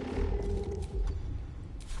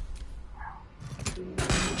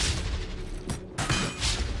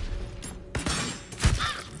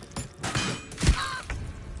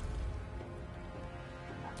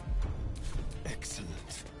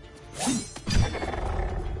 Excellent.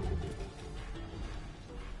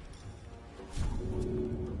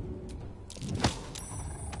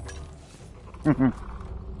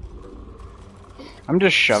 I'm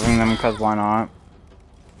just shoving them because why not?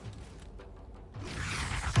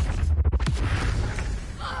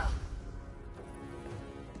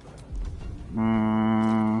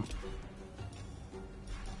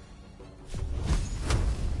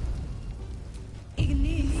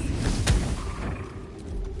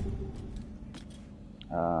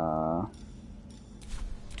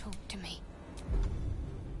 Talk to me.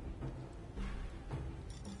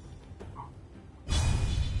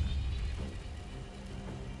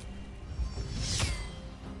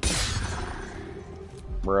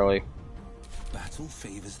 Really? Battle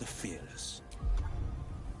favors the fearless.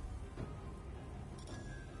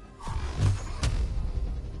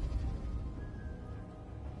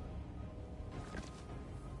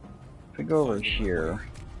 If we go over here.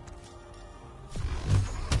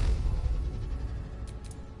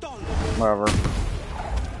 Whatever.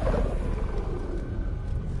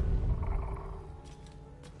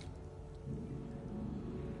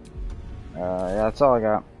 Yeah, that's all I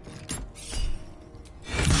got.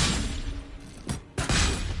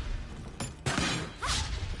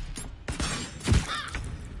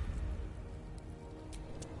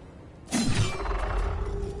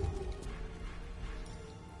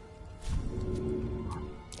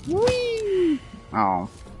 Whee! Oh.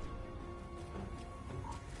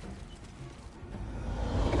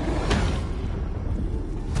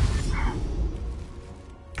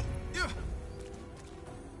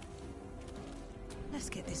 Let's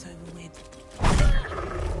get this over with.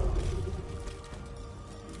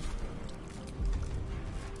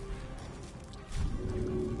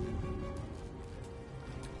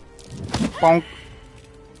 Bonk.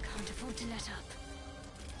 Can't afford to let up.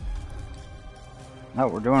 No,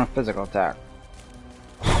 we're doing a physical attack.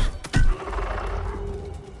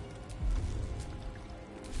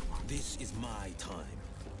 This is my time.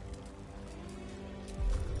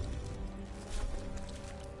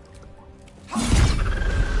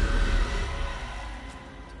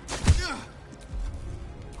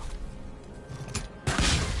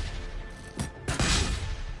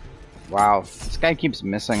 Wow, this guy keeps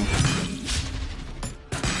missing.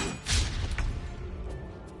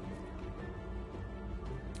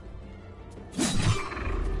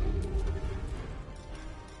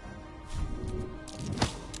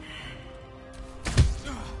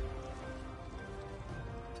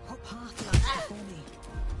 What path lies before me?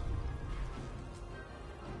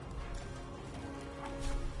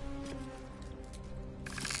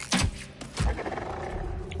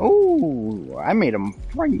 Oh, I made him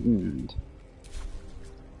frightened.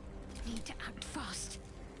 Need to act fast.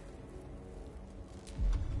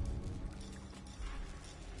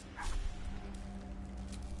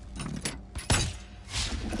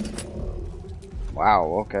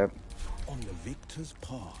 Wow, okay. On the victor's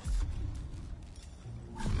path.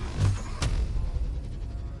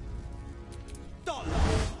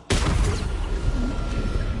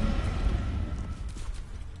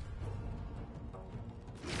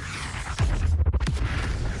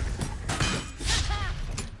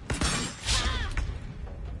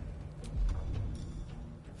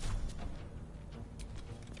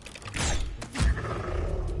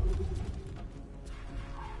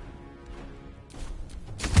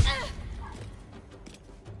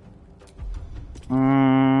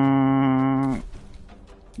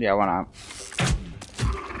 Yeah, why not?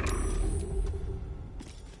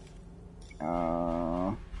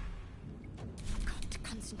 Got to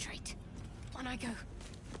concentrate. On I go.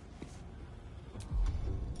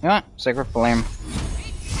 Yeah, Sacred Flame.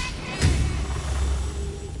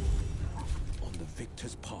 On the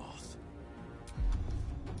victor's path.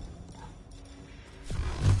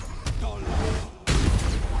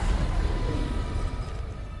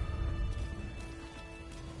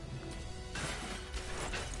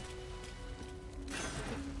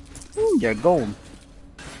 Ooh, yeah, gold.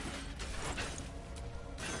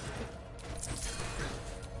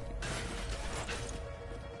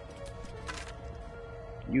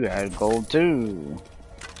 You had gold too.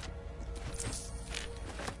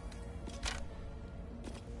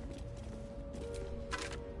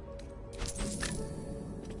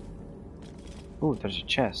 Ooh, there's a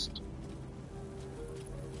chest.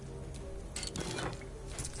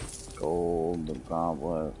 Gold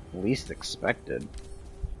goblet. Least expected.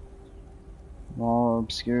 All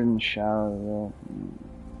obscured in shadow.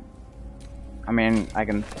 I mean, I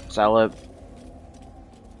can sell it.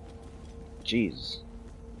 Jeez.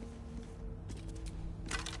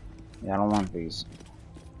 Yeah, I don't want these.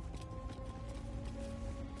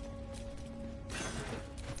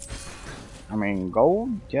 I mean, gold?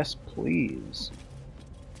 Yes, please.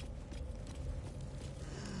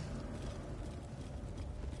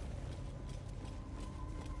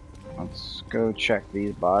 Let's go check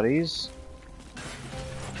these bodies.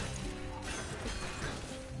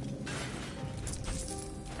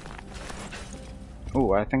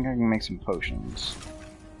 Oh, I think I can make some potions.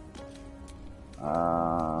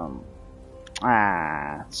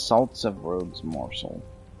 Salts of Rhodes morsel.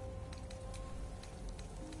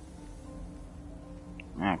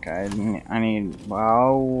 Okay, I need.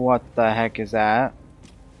 Well, what the heck is that?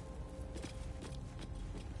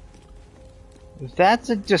 That's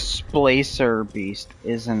a displacer beast,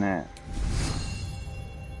 isn't it?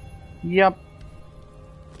 Yep.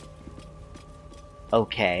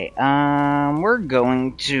 Okay, we're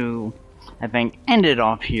going to, I think, end it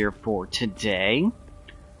off here for today.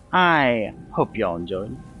 I hope y'all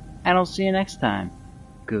enjoyed, and I'll see you next time.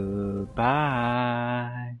 Goodbye.